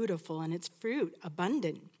beautiful, and its fruit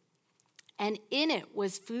abundant, and in it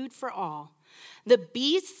was food for all. The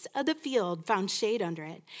beasts of the field found shade under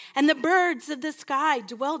it, and the birds of the sky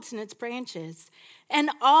dwelt in its branches, and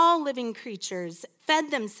all living creatures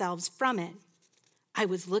fed themselves from it. I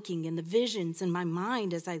was looking in the visions in my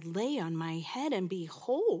mind as I lay on my head, and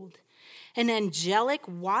behold, an angelic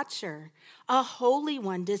watcher, a holy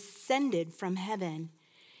one, descended from heaven.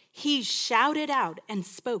 He shouted out and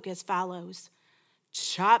spoke as follows: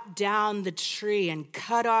 chop down the tree and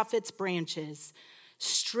cut off its branches.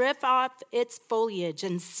 Strip off its foliage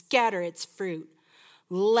and scatter its fruit.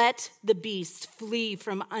 Let the beast flee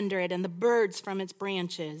from under it and the birds from its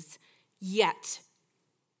branches. Yet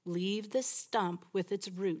leave the stump with its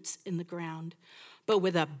roots in the ground, but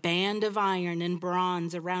with a band of iron and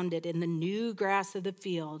bronze around it in the new grass of the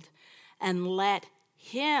field. And let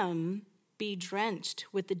him be drenched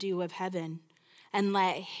with the dew of heaven, and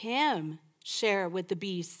let him share with the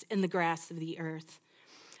beasts in the grass of the earth.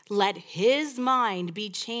 Let his mind be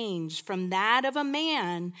changed from that of a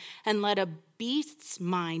man, and let a beast's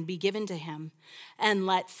mind be given to him, and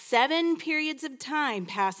let 7 periods of time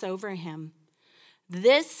pass over him.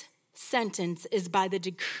 This sentence is by the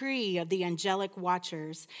decree of the angelic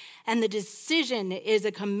watchers, and the decision is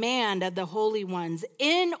a command of the holy ones,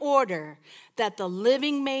 in order that the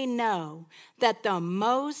living may know that the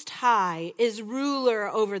Most High is ruler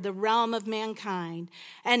over the realm of mankind,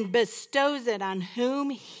 and bestows it on whom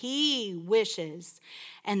he wishes,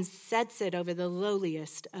 and sets it over the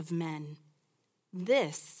lowliest of men.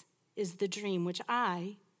 This is the dream which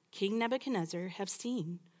I, King Nebuchadnezzar, have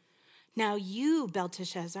seen. Now you,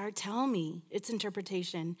 Belteshazzar, tell me its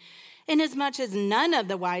interpretation, inasmuch as none of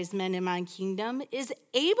the wise men in my kingdom is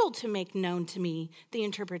able to make known to me the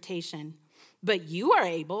interpretation. But you are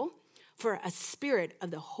able, for a spirit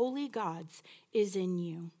of the holy gods is in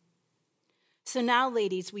you. So now,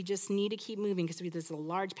 ladies, we just need to keep moving because there's a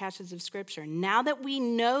large passage of scripture. Now that we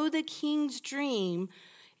know the king's dream,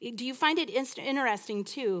 do you find it interesting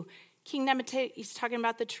too? King Nebuchadnezzar, he's talking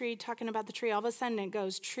about the tree. All of a sudden it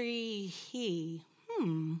goes, tree, he.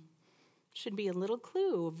 Should be a little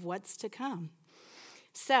clue of what's to come.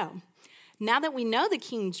 So, now that we know the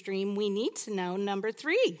king's dream, we need to know, number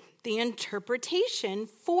 3, the interpretation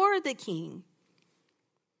for the king.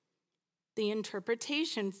 The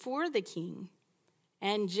interpretation for the king.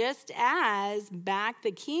 And just as back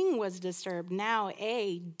the king was disturbed, now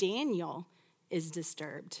Daniel is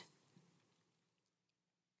disturbed.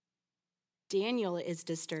 Daniel is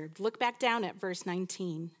disturbed. Look back down at verse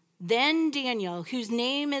 19. Then Daniel, whose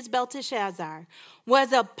name is Belteshazzar,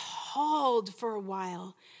 was appalled for a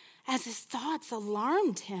while as his thoughts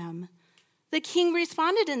alarmed him. The king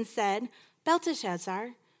responded and said,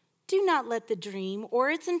 Belteshazzar, do not let the dream or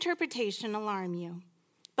its interpretation alarm you.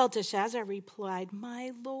 Belteshazzar replied,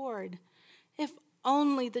 my lord, if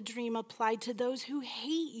only the dream applied to those who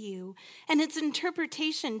hate you and its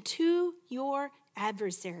interpretation to your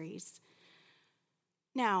adversaries.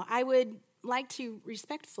 Now, I would like to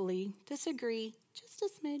respectfully disagree just a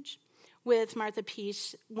smidge with Martha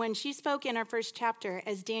Peace when she spoke in our first chapter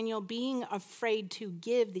as Daniel being afraid to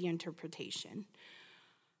give the interpretation.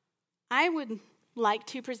 I would like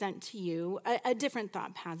to present to you a different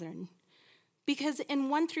thought pattern. Because in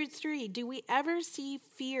 1-3, do we ever see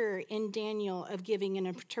fear in Daniel of giving an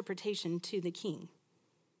interpretation to the king?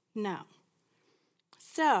 No.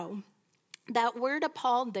 So, that word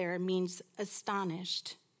appalled there means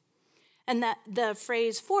astonished. And that the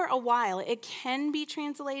phrase for a while, it can be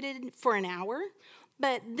translated for an hour,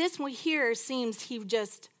 but this one here seems he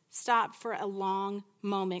just stopped for a long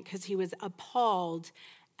moment because he was appalled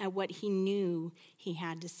at what he knew he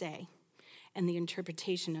had to say and the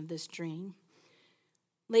interpretation of this dream.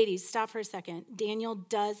 Ladies, stop for a second. Daniel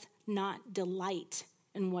does not delight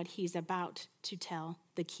in what he's about to tell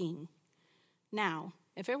the king. Now,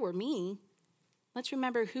 if it were me, let's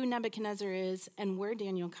remember who Nebuchadnezzar is and where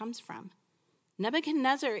Daniel comes from.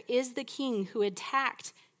 Nebuchadnezzar is the king who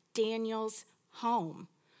attacked Daniel's home,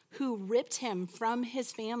 who ripped him from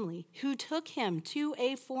his family, who took him to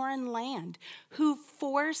a foreign land, who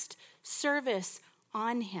forced service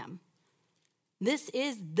on him. This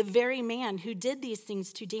is the very man who did these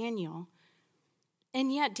things to Daniel.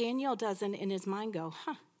 And yet Daniel doesn't in his mind go,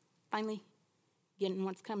 finally getting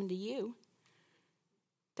what's coming to you.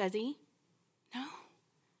 Does he? No.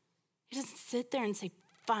 He doesn't sit there and say,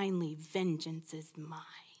 finally, vengeance is mine.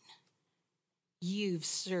 You've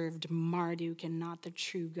served Marduk and not the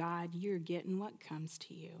true God. You're getting what comes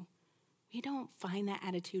to you. We don't find that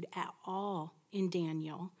attitude at all in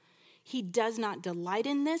Daniel. He does not delight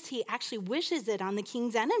in this. He actually wishes it on the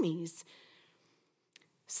king's enemies.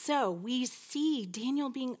 So we see Daniel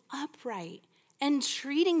being upright and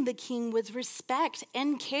treating the king with respect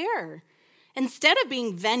and care. Instead of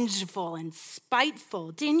being vengeful and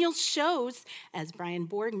spiteful, Daniel shows, as Brian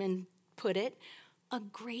Borgman put it, a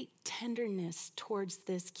great tenderness towards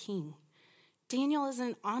this king. Daniel is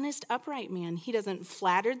an honest, upright man. He doesn't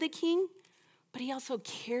flatter the king, but he also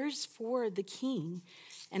cares for the king.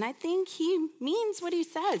 And I think he means what he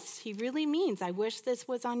says. He really means, I wish this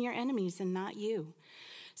was on your enemies and not you.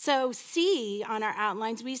 So see, on our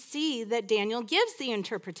outlines, we see that Daniel gives the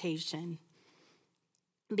interpretation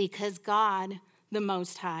because God, the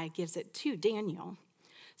Most High, gives it to Daniel.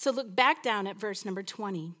 So look back down at verse number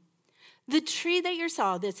 20. The tree that you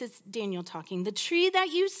saw, this is Daniel talking, the tree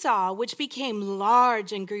that you saw, which became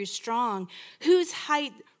large and grew strong, whose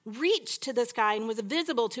height reached to the sky and was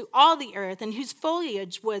visible to all the earth, and whose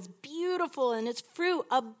foliage was beautiful and its fruit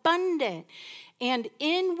abundant, and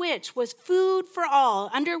in which was food for all,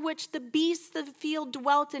 under which the beasts of the field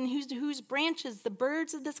dwelt, and whose branches the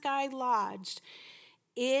birds of the sky lodged.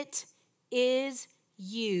 It is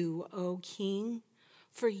you, O king,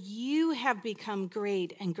 for you have become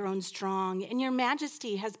great and grown strong, and your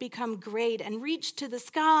majesty has become great and reached to the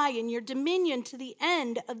sky, and your dominion to the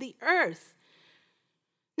end of the earth.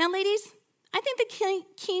 Now, ladies, I think the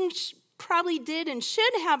king probably did and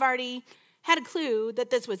should have already had a clue that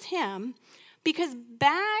this was him, because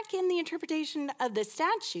back in the interpretation of the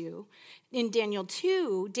statue in Daniel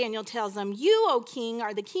 2, Daniel tells them, you, O king,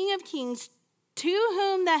 are the king of kings, to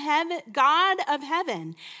whom the God of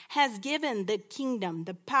heaven has given the kingdom,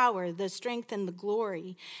 the power, the strength, and the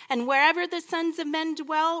glory. And wherever the sons of men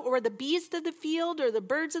dwell, or the beasts of the field, or the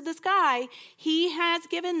birds of the sky, he has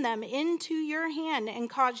given them into your hand and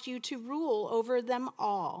caused you to rule over them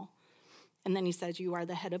all. And then he says, you are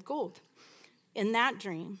the head of gold in that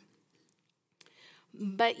dream.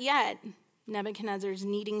 But yet, Nebuchadnezzar's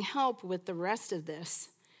needing help with the rest of this.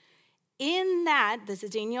 In that, this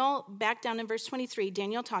is Daniel, back down in verse 23,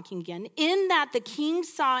 Daniel talking again. In that the king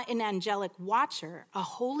saw an angelic watcher, a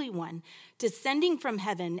holy one, descending from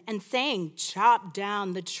heaven and saying, chop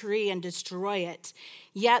down the tree and destroy it,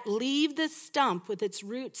 yet leave the stump with its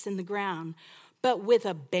roots in the ground, but with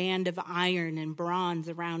a band of iron and bronze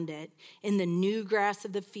around it in the new grass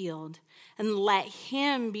of the field. And let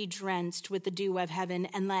him be drenched with the dew of heaven,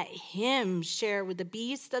 and let him share with the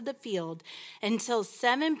beasts of the field until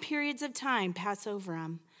 7 periods of time pass over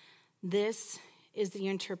him. This is the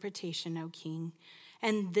interpretation, O king,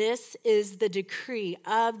 and this is the decree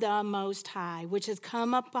of the Most High, which has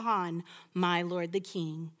come upon my lord the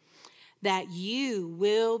king, that you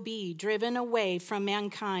will be driven away from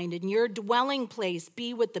mankind, and your dwelling place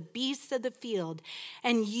be with the beasts of the field,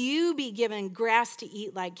 and you be given grass to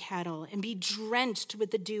eat like cattle, and be drenched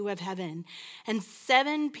with the dew of heaven. And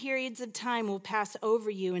 7 periods of time will pass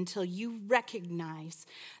over you until you recognize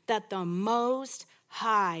that the Most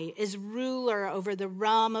High is ruler over the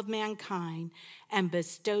realm of mankind and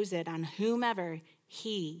bestows it on whomever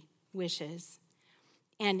he wishes.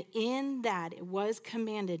 And in that it was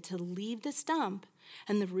commanded to leave the stump,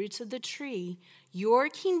 and the roots of the tree, your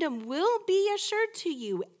kingdom will be assured to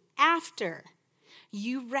you after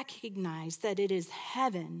you recognize that it is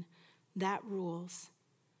heaven that rules.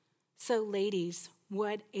 So, ladies,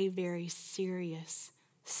 what a very serious,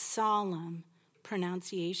 solemn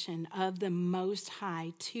pronunciation of the Most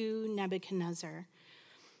High to Nebuchadnezzar.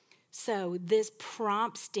 So this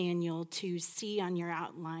prompts Daniel to see on your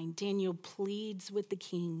outline. Daniel pleads with the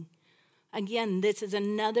king. Again, this is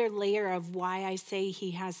another layer of why I say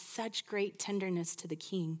he has such great tenderness to the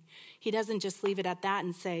king. He doesn't just leave it at that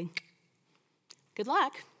and say, good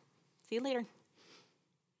luck, see you later.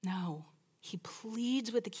 No, he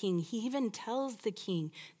pleads with the king. He even tells the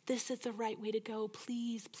king, this is the right way to go.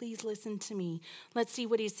 Please, please listen to me. Let's see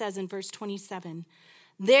what he says in verse 27.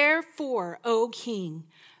 Therefore, O king,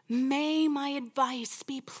 may my advice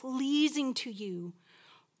be pleasing to you.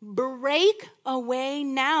 Break away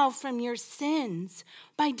now from your sins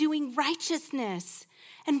by doing righteousness,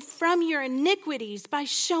 and from your iniquities by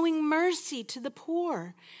showing mercy to the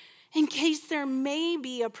poor, in case there may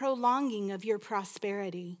be a prolonging of your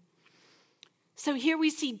prosperity. So here we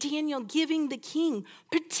see Daniel giving the king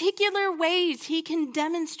particular ways he can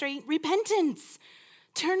demonstrate repentance.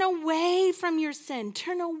 Turn away from your sin.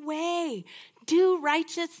 Turn away. Do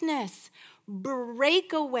righteousness.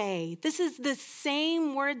 Break away. This is the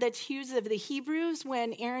same word that's used of the Hebrews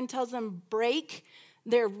when Aaron tells them break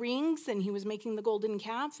their rings and he was making the golden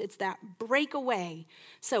calf. It's that break away.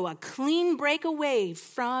 So a clean break away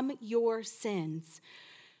from your sins.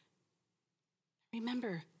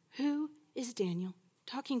 Remember, who is Daniel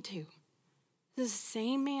talking to? The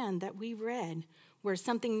same man that we read where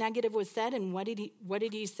something negative was said, and what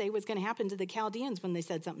did he say was going to happen to the Chaldeans when they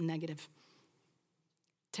said something negative?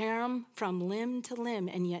 Tear them from limb to limb,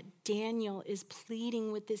 and yet Daniel is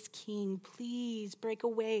pleading with this king, please break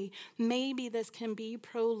away. Maybe this can be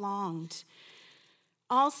prolonged.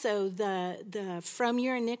 Also, the from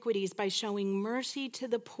your iniquities by showing mercy to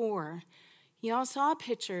the poor. You all saw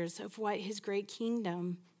pictures of what his great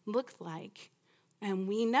kingdom looked like. And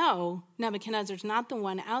we know Nebuchadnezzar's not the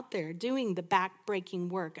one out there doing the back-breaking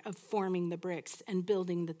work of forming the bricks and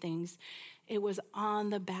building the things. It was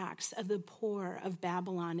on the backs of the poor of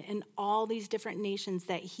Babylon and all these different nations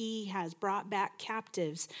that he has brought back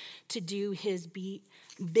captives to do his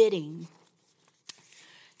bidding.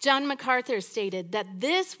 John MacArthur stated that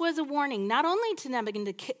this was a warning not only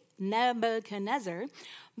to Nebuchadnezzar,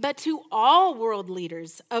 but to all world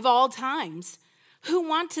leaders of all times who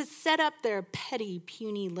want to set up their petty,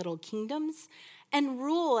 puny little kingdoms and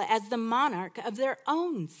rule as the monarch of their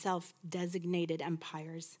own self-designated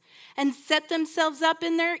empires and set themselves up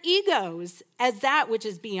in their egos as that which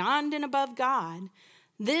is beyond and above God.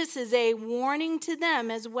 This is a warning to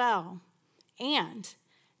them as well. And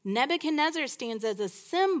Nebuchadnezzar stands as a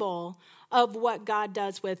symbol of what God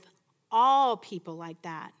does with all people like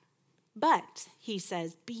that. But, he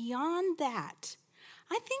says, beyond that,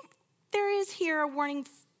 I think there is here a warning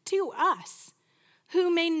to us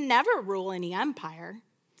who may never rule any empire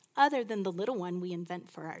other than the little one we invent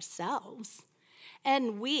for ourselves.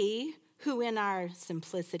 And we who in our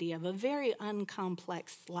simplicity of a very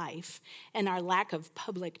uncomplex life and our lack of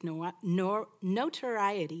public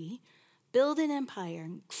notoriety, build an empire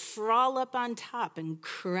and crawl up on top and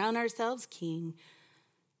crown ourselves king.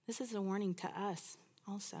 This is a warning to us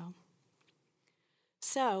also.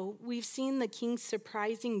 So we've seen the king's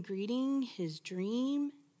surprising greeting, his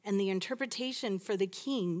dream, and the interpretation for the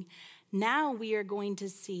king. Now we are going to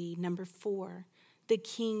see, number 4, the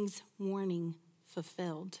king's warning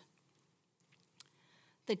fulfilled.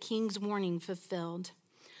 The king's warning fulfilled.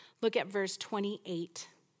 Look at verse 28.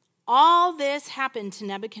 All this happened to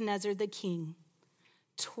Nebuchadnezzar the king.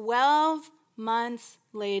 12 months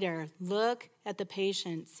later, look at the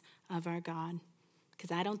patience of our God.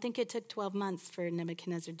 Because I don't think it took 12 months for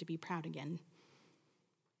Nebuchadnezzar to be proud again.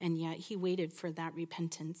 And yet he waited for that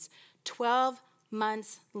repentance. 12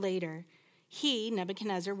 months later, he,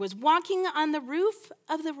 Nebuchadnezzar, was walking on the roof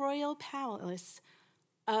of the royal palace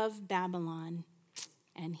of Babylon.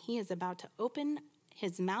 And he is about to open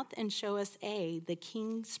his mouth and show us the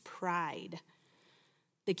king's pride.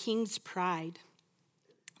 The king's pride.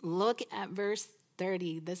 Look at verse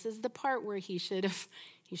 30. This is the part where he should have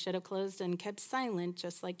closed and kept silent,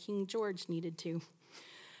 just like King George needed to.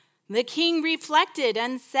 The king reflected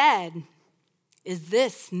and said, "Is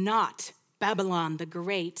this not Babylon the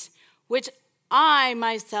Great, which I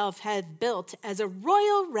myself have built as a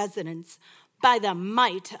royal residence by the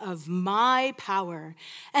might of my power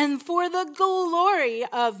and for the glory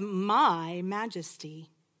of my majesty?"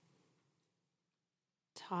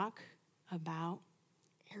 Talk about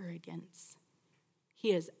arrogance.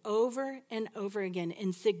 He has over and over again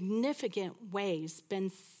in significant ways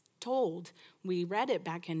been told, we read it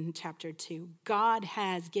back in chapter 2, God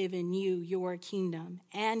has given you your kingdom.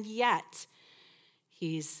 And yet,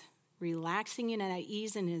 he's relaxing and at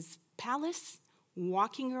ease in his palace,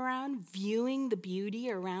 walking around, viewing the beauty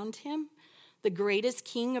around him, the greatest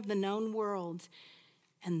king of the known world.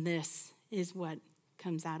 And this is what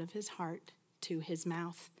comes out of his heart to his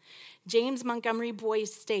mouth. James Montgomery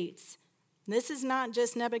Boyce states, this is not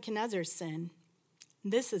just Nebuchadnezzar's sin.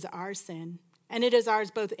 This is our sin. And it is ours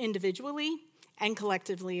both individually and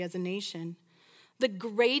collectively as a nation. The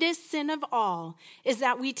greatest sin of all is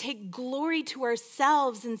that we take glory to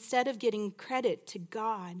ourselves instead of getting credit to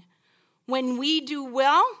God. When we do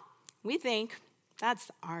well, we think that's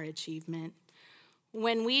our achievement.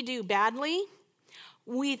 When we do badly,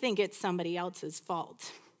 we think it's somebody else's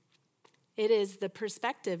fault. It is the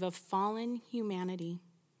perspective of fallen humanity.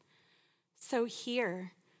 So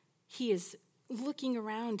here, he is looking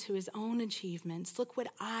around to his own achievements. Look what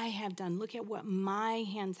I have done. Look at what my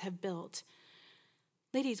hands have built.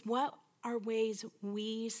 Ladies, what are ways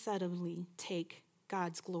we subtly take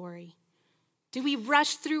God's glory? Do we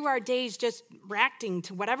rush through our days just reacting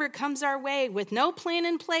to whatever comes our way with no plan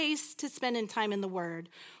in place to spend in time in the Word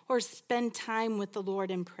or spend time with the Lord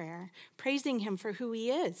in prayer, praising him for who he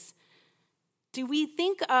is? Do we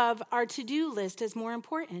think of our to-do list as more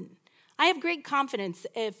important? I have great confidence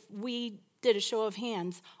if we did a show of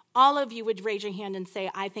hands, all of you would raise your hand and say,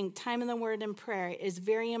 I think time in the Word and prayer is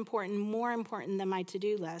very important, more important than my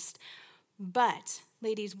to-do list. But,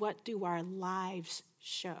 ladies, what do our lives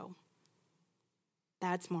show?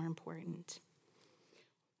 That's more important.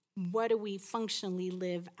 What do we functionally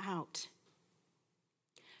live out?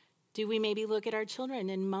 Do we maybe look at our children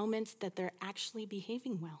in moments that they're actually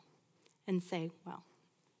behaving well and say, well,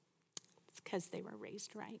 it's because they were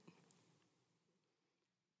raised right?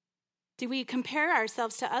 Do we compare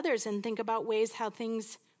ourselves to others and think about ways how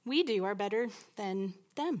things we do are better than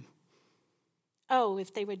them? Oh,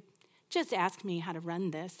 if they would just ask me how to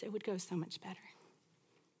run this, it would go so much better.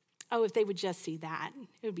 Oh, if they would just see that,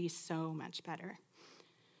 it would be so much better.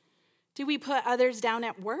 Do we put others down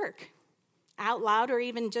at work, out loud, or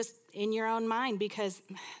even just in your own mind because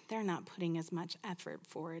they're not putting as much effort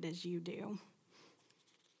for it as you do?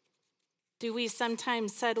 Do we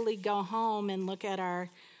sometimes subtly go home and look at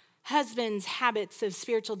our husband's habits of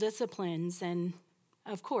spiritual disciplines and,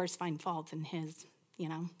 of course, find fault in his, he's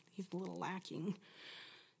a little lacking.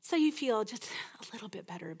 So you feel just a little bit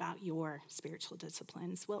better about your spiritual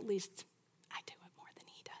disciplines. Well, at least I do it more than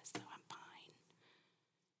he does, so I'm fine.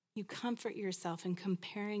 You comfort yourself in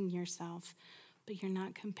comparing yourself, but you're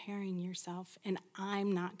not comparing yourself, and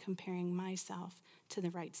I'm not comparing myself to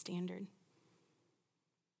the right standard.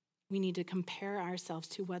 We need to compare ourselves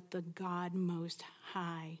to what the God Most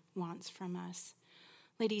High wants from us.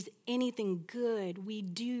 Ladies, anything good we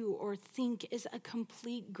do or think is a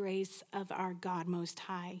complete grace of our God Most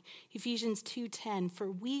High. Ephesians 2:10,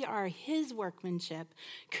 for we are his workmanship,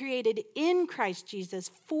 created in Christ Jesus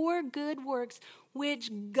for good works, which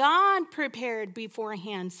God prepared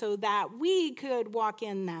beforehand so that we could walk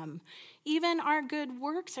in them. Even our good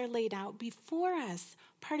works are laid out before us,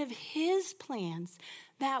 part of his plans,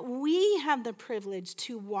 that we have the privilege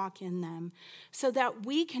to walk in them so that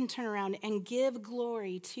we can turn around and give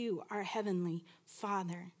glory to our Heavenly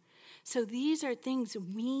Father. So these are things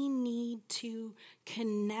we need to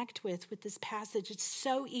connect with this passage. It's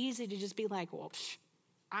so easy to just be like, well,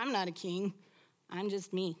 I'm not a king. I'm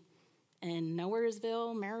just me. In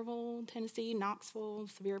Nowheresville, Maryville, Tennessee, Knoxville,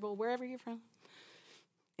 Sevierville, wherever you're from.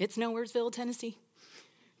 It's Nowheresville, Tennessee.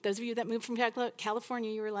 Those of you that moved from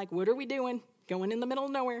California, you were like, what are we doing? Going in the middle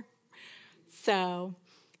of nowhere. So,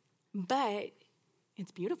 but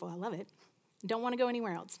it's beautiful. I love it. Don't want to go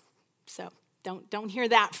anywhere else. So don't hear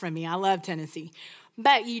that from me. I love Tennessee.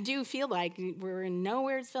 But you do feel like we're in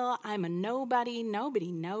Nowheresville. I'm a nobody.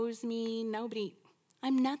 Nobody knows me.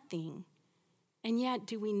 I'm nothing. And yet,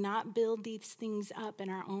 do we not build these things up in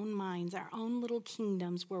our own minds, our own little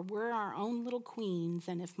kingdoms where we're our own little queens,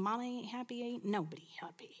 and if mama ain't happy, ain't nobody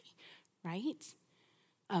happy, right?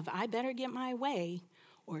 Of I better get my way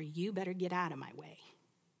or you better get out of my way,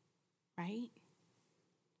 right?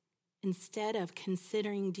 Instead of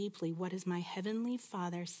considering deeply what is my Heavenly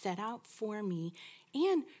Father set out for me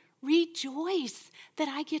and rejoice that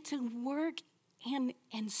I get to work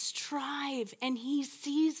and strive, and he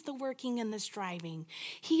sees the working and the striving.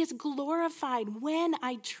 He is glorified when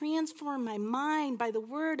I transform my mind by the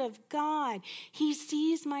word of God. He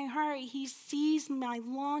sees my heart. He sees my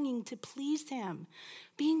longing to please him.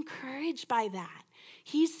 Be encouraged by that.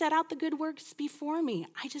 He set out the good works before me.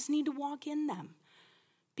 I just need to walk in them.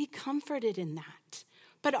 Be comforted in that,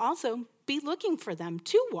 but also be looking for them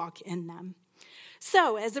to walk in them.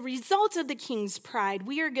 So, as a result of the king's pride,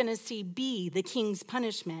 we are going to see B, the king's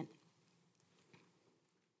punishment.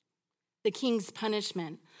 The king's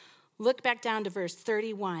punishment. Look back down to verse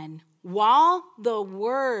 31. While the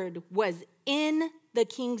word was in the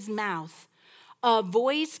king's mouth, a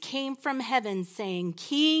voice came from heaven saying,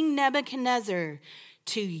 King Nebuchadnezzar,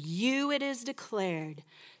 to you it is declared,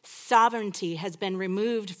 sovereignty has been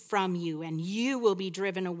removed from you, and you will be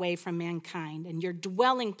driven away from mankind, and your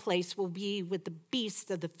dwelling place will be with the beasts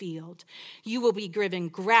of the field. You will be given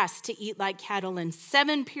grass to eat like cattle, and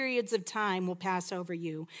 7 periods of time will pass over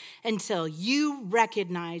you until you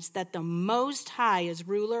recognize that the Most High is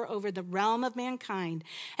ruler over the realm of mankind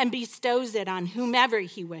and bestows it on whomever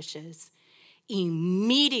he wishes.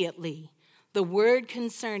 Immediately, the word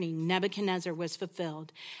concerning Nebuchadnezzar was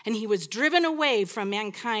fulfilled, and he was driven away from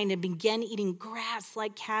mankind and began eating grass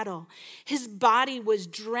like cattle. His body was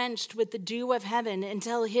drenched with the dew of heaven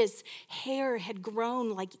until his hair had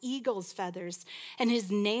grown like eagle's feathers and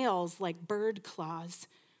his nails like bird claws.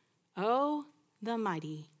 Oh, the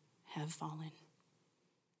mighty have fallen.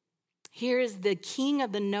 Here is the king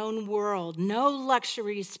of the known world, no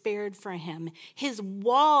luxury spared for him. His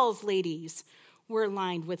walls, ladies, were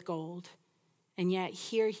lined with gold. And yet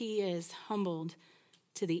here he is, humbled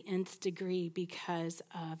to the nth degree because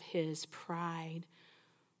of his pride.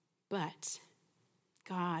 But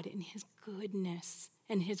God, in his goodness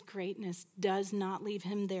and his greatness, does not leave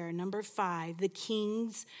him there. Number 5, the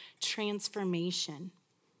king's transformation.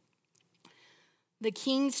 The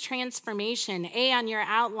king's transformation. A on your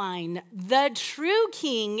outline. The true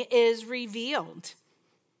king is revealed.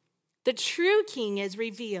 The true king is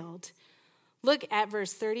revealed. Look at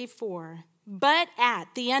verse 34. But at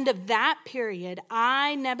the end of that period,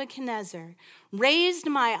 I, Nebuchadnezzar, raised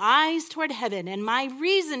my eyes toward heaven, and my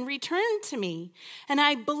reason returned to me. And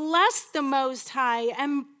I blessed the Most High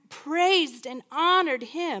and praised and honored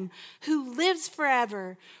him who lives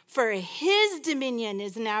forever. For his dominion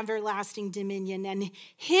is an everlasting dominion, and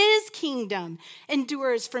his kingdom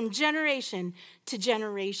endures from generation to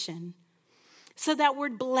generation. So that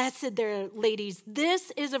word blessed there, ladies,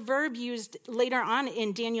 this is a verb used later on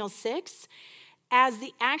in Daniel 6 as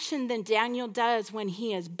the action that Daniel does when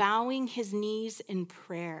he is bowing his knees in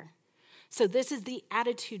prayer. So this is the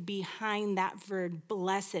attitude behind that verb,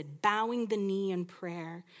 blessed, bowing the knee in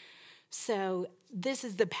prayer. So this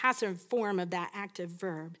is the passive form of that active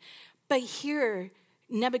verb. But here,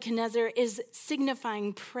 Nebuchadnezzar is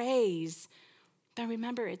signifying praise. But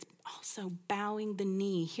remember, it's also bowing the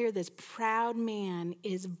knee. Here, this proud man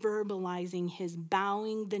is verbalizing his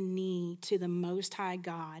bowing the knee to the Most High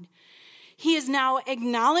God. He is now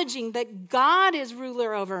acknowledging that God is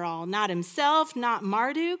ruler over all, not himself, not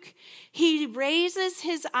Marduk. He raises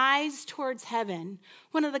his eyes towards heaven.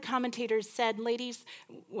 One of the commentators said, he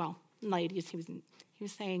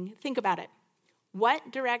was saying, think about it.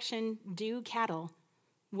 What direction do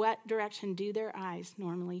their eyes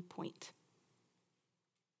normally point?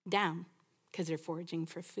 Down, because they're foraging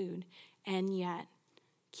for food. And yet,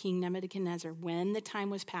 King Nebuchadnezzar, when the time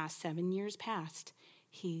was past, 7 years passed,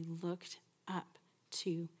 he looked up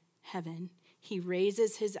to heaven. He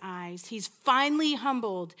raises his eyes. He's finally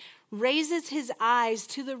humbled, raises his eyes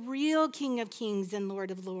to the real King of Kings and Lord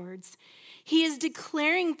of Lords. He is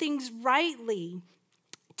declaring things rightly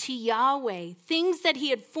to Yahweh, things that he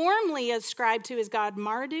had formerly ascribed to his god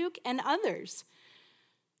Marduk and others.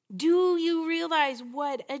 Do you realize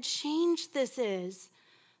what a change this is?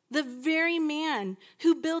 The very man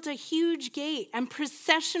who built a huge gate and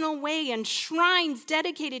processional way and shrines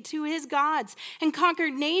dedicated to his gods and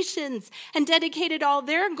conquered nations and dedicated all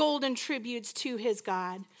their golden tributes to his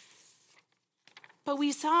God. But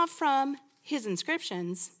we saw from his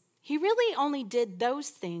inscriptions, he really only did those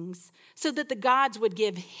things so that the gods would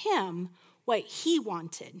give him what he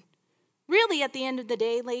wanted. Really, at the end of the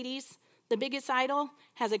day, ladies, the biggest idol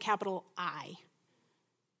has a capital I.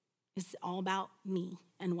 It's all about me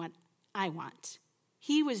and what I want.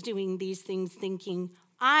 He was doing these things thinking,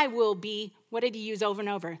 I will be, what did he use over and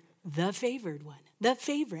over? The favored one, the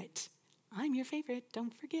favorite. I'm your favorite,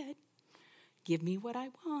 don't forget. Give me what I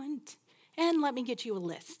want, and let me get you a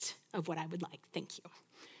list of what I would like. Thank you.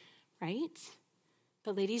 Right?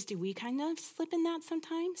 But ladies, do we kind of slip in that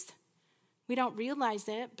sometimes? We don't realize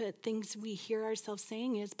it, but things we hear ourselves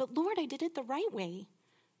saying is, but Lord, I did it the right way.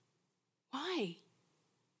 Why?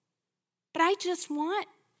 But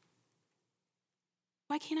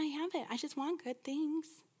why can't I have it? I just want good things.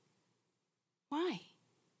 Why?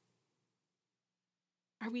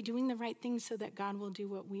 Are we doing the right things so that God will do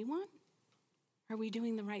what we want? Are we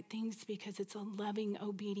doing the right things because it's a loving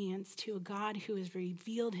obedience to a God who has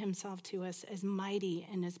revealed himself to us as mighty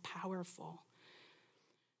and as powerful?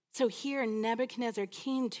 So here Nebuchadnezzar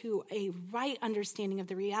came to a right understanding of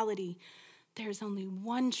the reality. There's only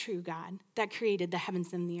one true God that created the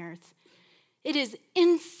heavens and the earth. It is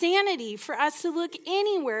insanity for us to look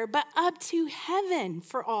anywhere but up to heaven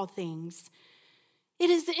for all things. It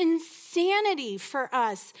is insanity for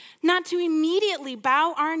us not to immediately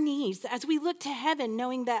bow our knees as we look to heaven,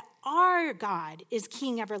 knowing that our God is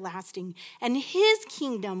King everlasting and his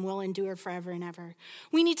kingdom will endure forever and ever.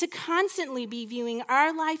 We need to constantly be viewing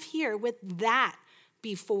our life here with that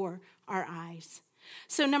before our eyes.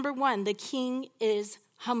 So number one, the king is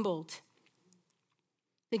humbled.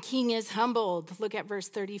 The king is humbled. Look at verse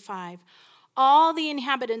 35. All the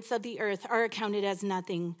inhabitants of the earth are accounted as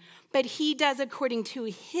nothing, but he does according to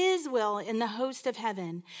his will in the host of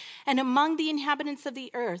heaven and among the inhabitants of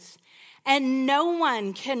the earth. And no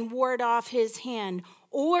one can ward off his hand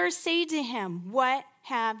or say to him, "What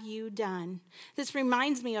have you done?" This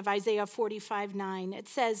reminds me of Isaiah 45:9. It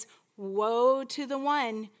says, "Woe to the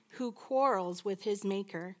one who quarrels with his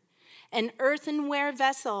maker, an earthenware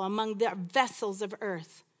vessel among the vessels of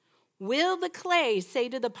earth. Will the clay say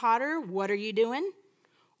to the potter, 'What are you doing?'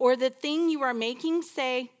 Or the thing you are making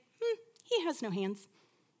say, 'He has no hands'?"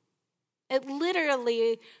 It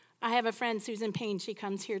literally, I have a friend, Susan Payne, she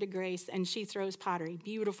comes here to Grace and she throws pottery,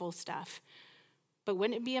 beautiful stuff. But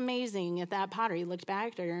wouldn't it be amazing if that pottery looked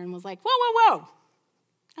back at her and was like, "Whoa, whoa, whoa.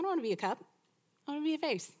 I don't want to be a cup. I want to be a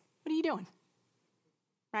vase. What are you doing?"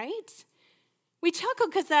 Right? We chuckle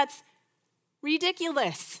because that's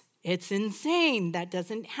ridiculous. It's insane. That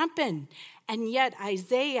doesn't happen. And yet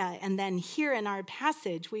Isaiah, and then here in our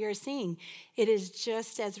passage, we are seeing it is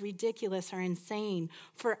just as ridiculous or insane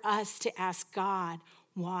for us to ask God,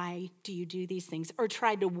 "Why do you do these things?" Or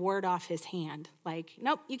try to ward off his hand. Like,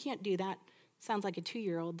 "Nope, you can't do that." Sounds like a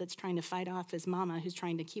 2-year-old that's trying to fight off his mama who's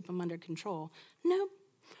trying to keep him under control. Nope.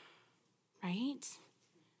 Right?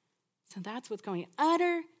 So that's what's going on.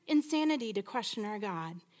 Utter insanity to question our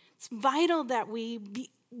God. It's vital that we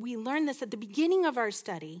learn this at the beginning of our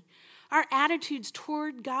study. Our attitudes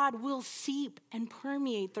toward God will seep and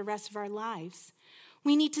permeate the rest of our lives.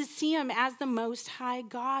 We need to see him as the Most High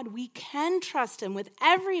God. We can trust him with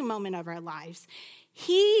every moment of our lives.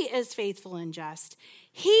 He is faithful and just.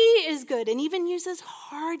 He is good and even uses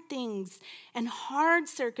hard things and hard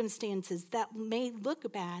circumstances that may look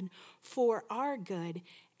bad for our good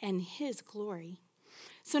and his glory.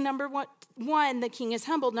 So number one, the king is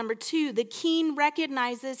humbled. Number two, the king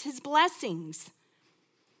recognizes his blessings.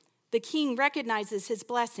 The king recognizes his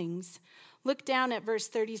blessings. Look down at verse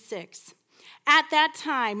 36. "At that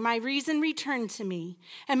time, my reason returned to me,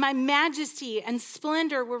 and my majesty and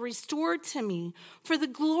splendor were restored to me for the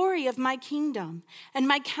glory of my kingdom. And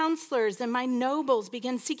my counselors and my nobles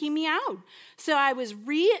began seeking me out. So I was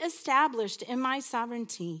reestablished in my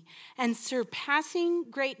sovereignty, and surpassing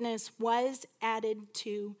greatness was added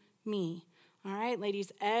to me." All right,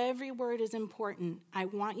 ladies, every word is important. I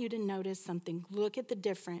want you to notice something. Look at the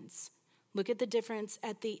difference. Look at the difference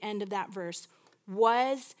at the end of that verse.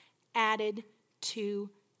 Was added to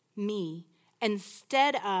me,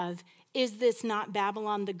 instead of, "Is this not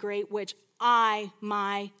Babylon the Great, which I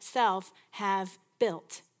myself have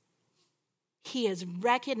built?" He is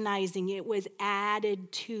recognizing it was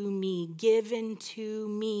added to me, given to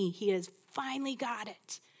me. He has finally got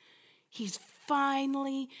it. He's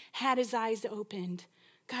finally had his eyes opened.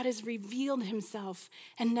 God has revealed himself,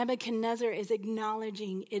 and Nebuchadnezzar is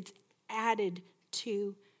acknowledging it's added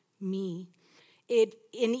to me.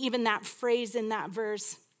 And even that phrase in that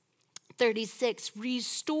verse 36,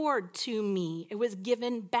 restored to me. It was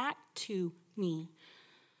given back to me.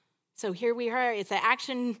 So here we are. It's an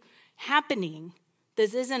action happening.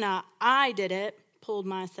 This isn't a, "I did it, pulled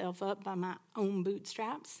myself up by my own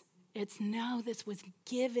bootstraps." It's, no, this was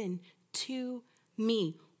given to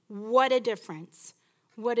me. What a difference.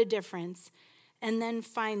 What a difference. And then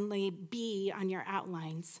finally, B on your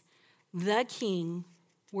outlines. The king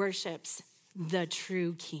worships the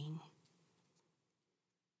true king.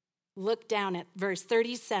 Look down at verse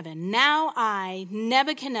 37. "Now I,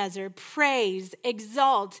 Nebuchadnezzar, praise,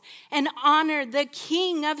 exalt, and honor the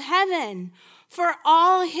King of heaven, for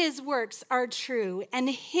all his works are true, and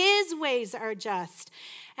his ways are just,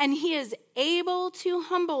 and he is able to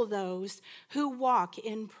humble those who walk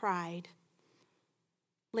in pride."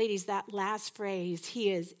 Ladies, that last phrase,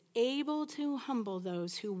 "he is able to humble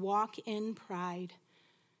those who walk in pride,"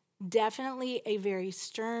 definitely a very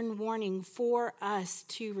stern warning for us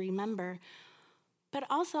to remember. But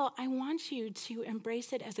also, I want you to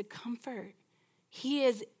embrace it as a comfort. He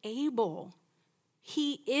is able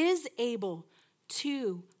He is able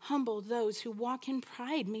to humble those who walk in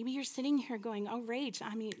pride. Maybe you're sitting here going, oh, Rach,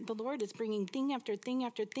 the Lord is bringing thing after thing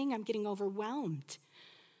after thing. I'm getting overwhelmed.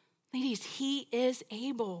 Ladies, he is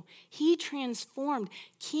able. He transformed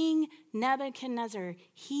King Nebuchadnezzar.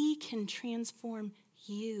 He can transform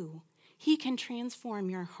you. He can transform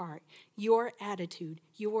your heart, your attitude,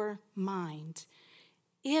 your mind.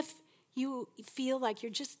 If you feel like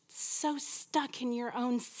you're just so stuck in your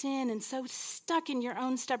own sin and so stuck in your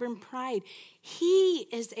own stubborn pride, he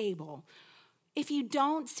is able. If you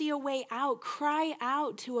don't see a way out, cry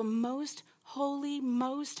out to a most holy,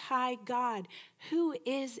 most high God who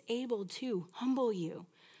is able to humble you.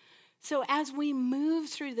 So as we move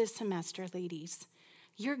through this semester, ladies,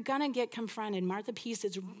 you're going to get confronted. Martha Peace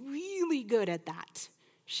is really good at that.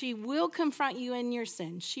 She will confront you in your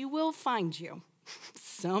sin. She will find you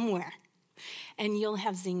somewhere, and you'll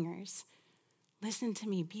have zingers. Listen to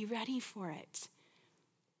me. Be ready for it.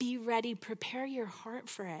 Be ready. Prepare your heart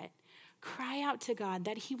for it. Cry out to God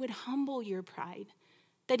that he would humble your pride,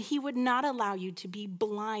 that he would not allow you to be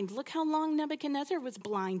blind. Look how long Nebuchadnezzar was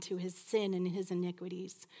blind to his sin and his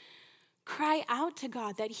iniquities. Cry out to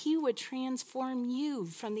God that he would transform you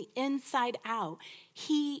from the inside out.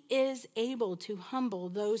 He is able to humble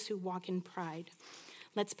those who walk in pride.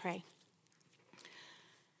 Let's pray.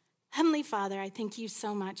 Heavenly Father, I thank you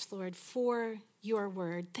so much, Lord, for your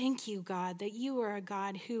word. Thank you, God, that you are a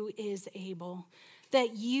God who is able,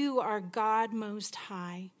 that you are God most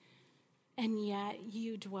high, and yet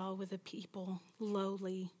you dwell with a people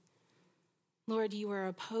lowly. Lord, you are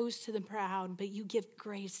opposed to the proud, but you give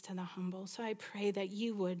grace to the humble. So I pray that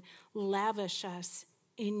you would lavish us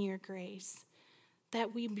in your grace,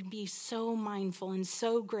 that we would be so mindful and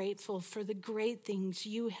so grateful for the great things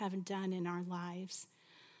you have done in our lives,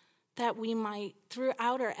 that we might,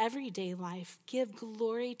 throughout our everyday life, give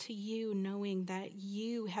glory to you, knowing that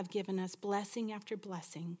you have given us blessing after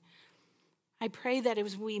blessing. I pray that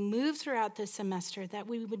as we move throughout this semester, that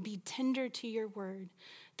we would be tender to your word,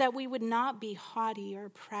 that we would not be haughty or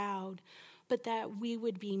proud, but that we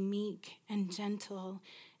would be meek and gentle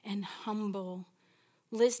and humble,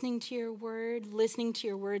 listening to your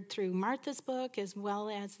word through Martha's book, as well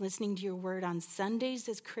as listening to your word on Sundays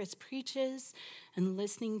as Chris preaches, and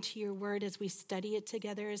listening to your word as we study it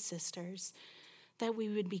together as sisters, that we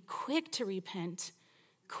would be quick to repent,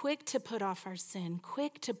 quick to put off our sin,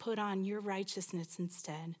 quick to put on your righteousness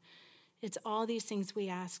instead. It's all these things we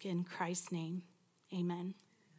ask in Christ's name. Amen.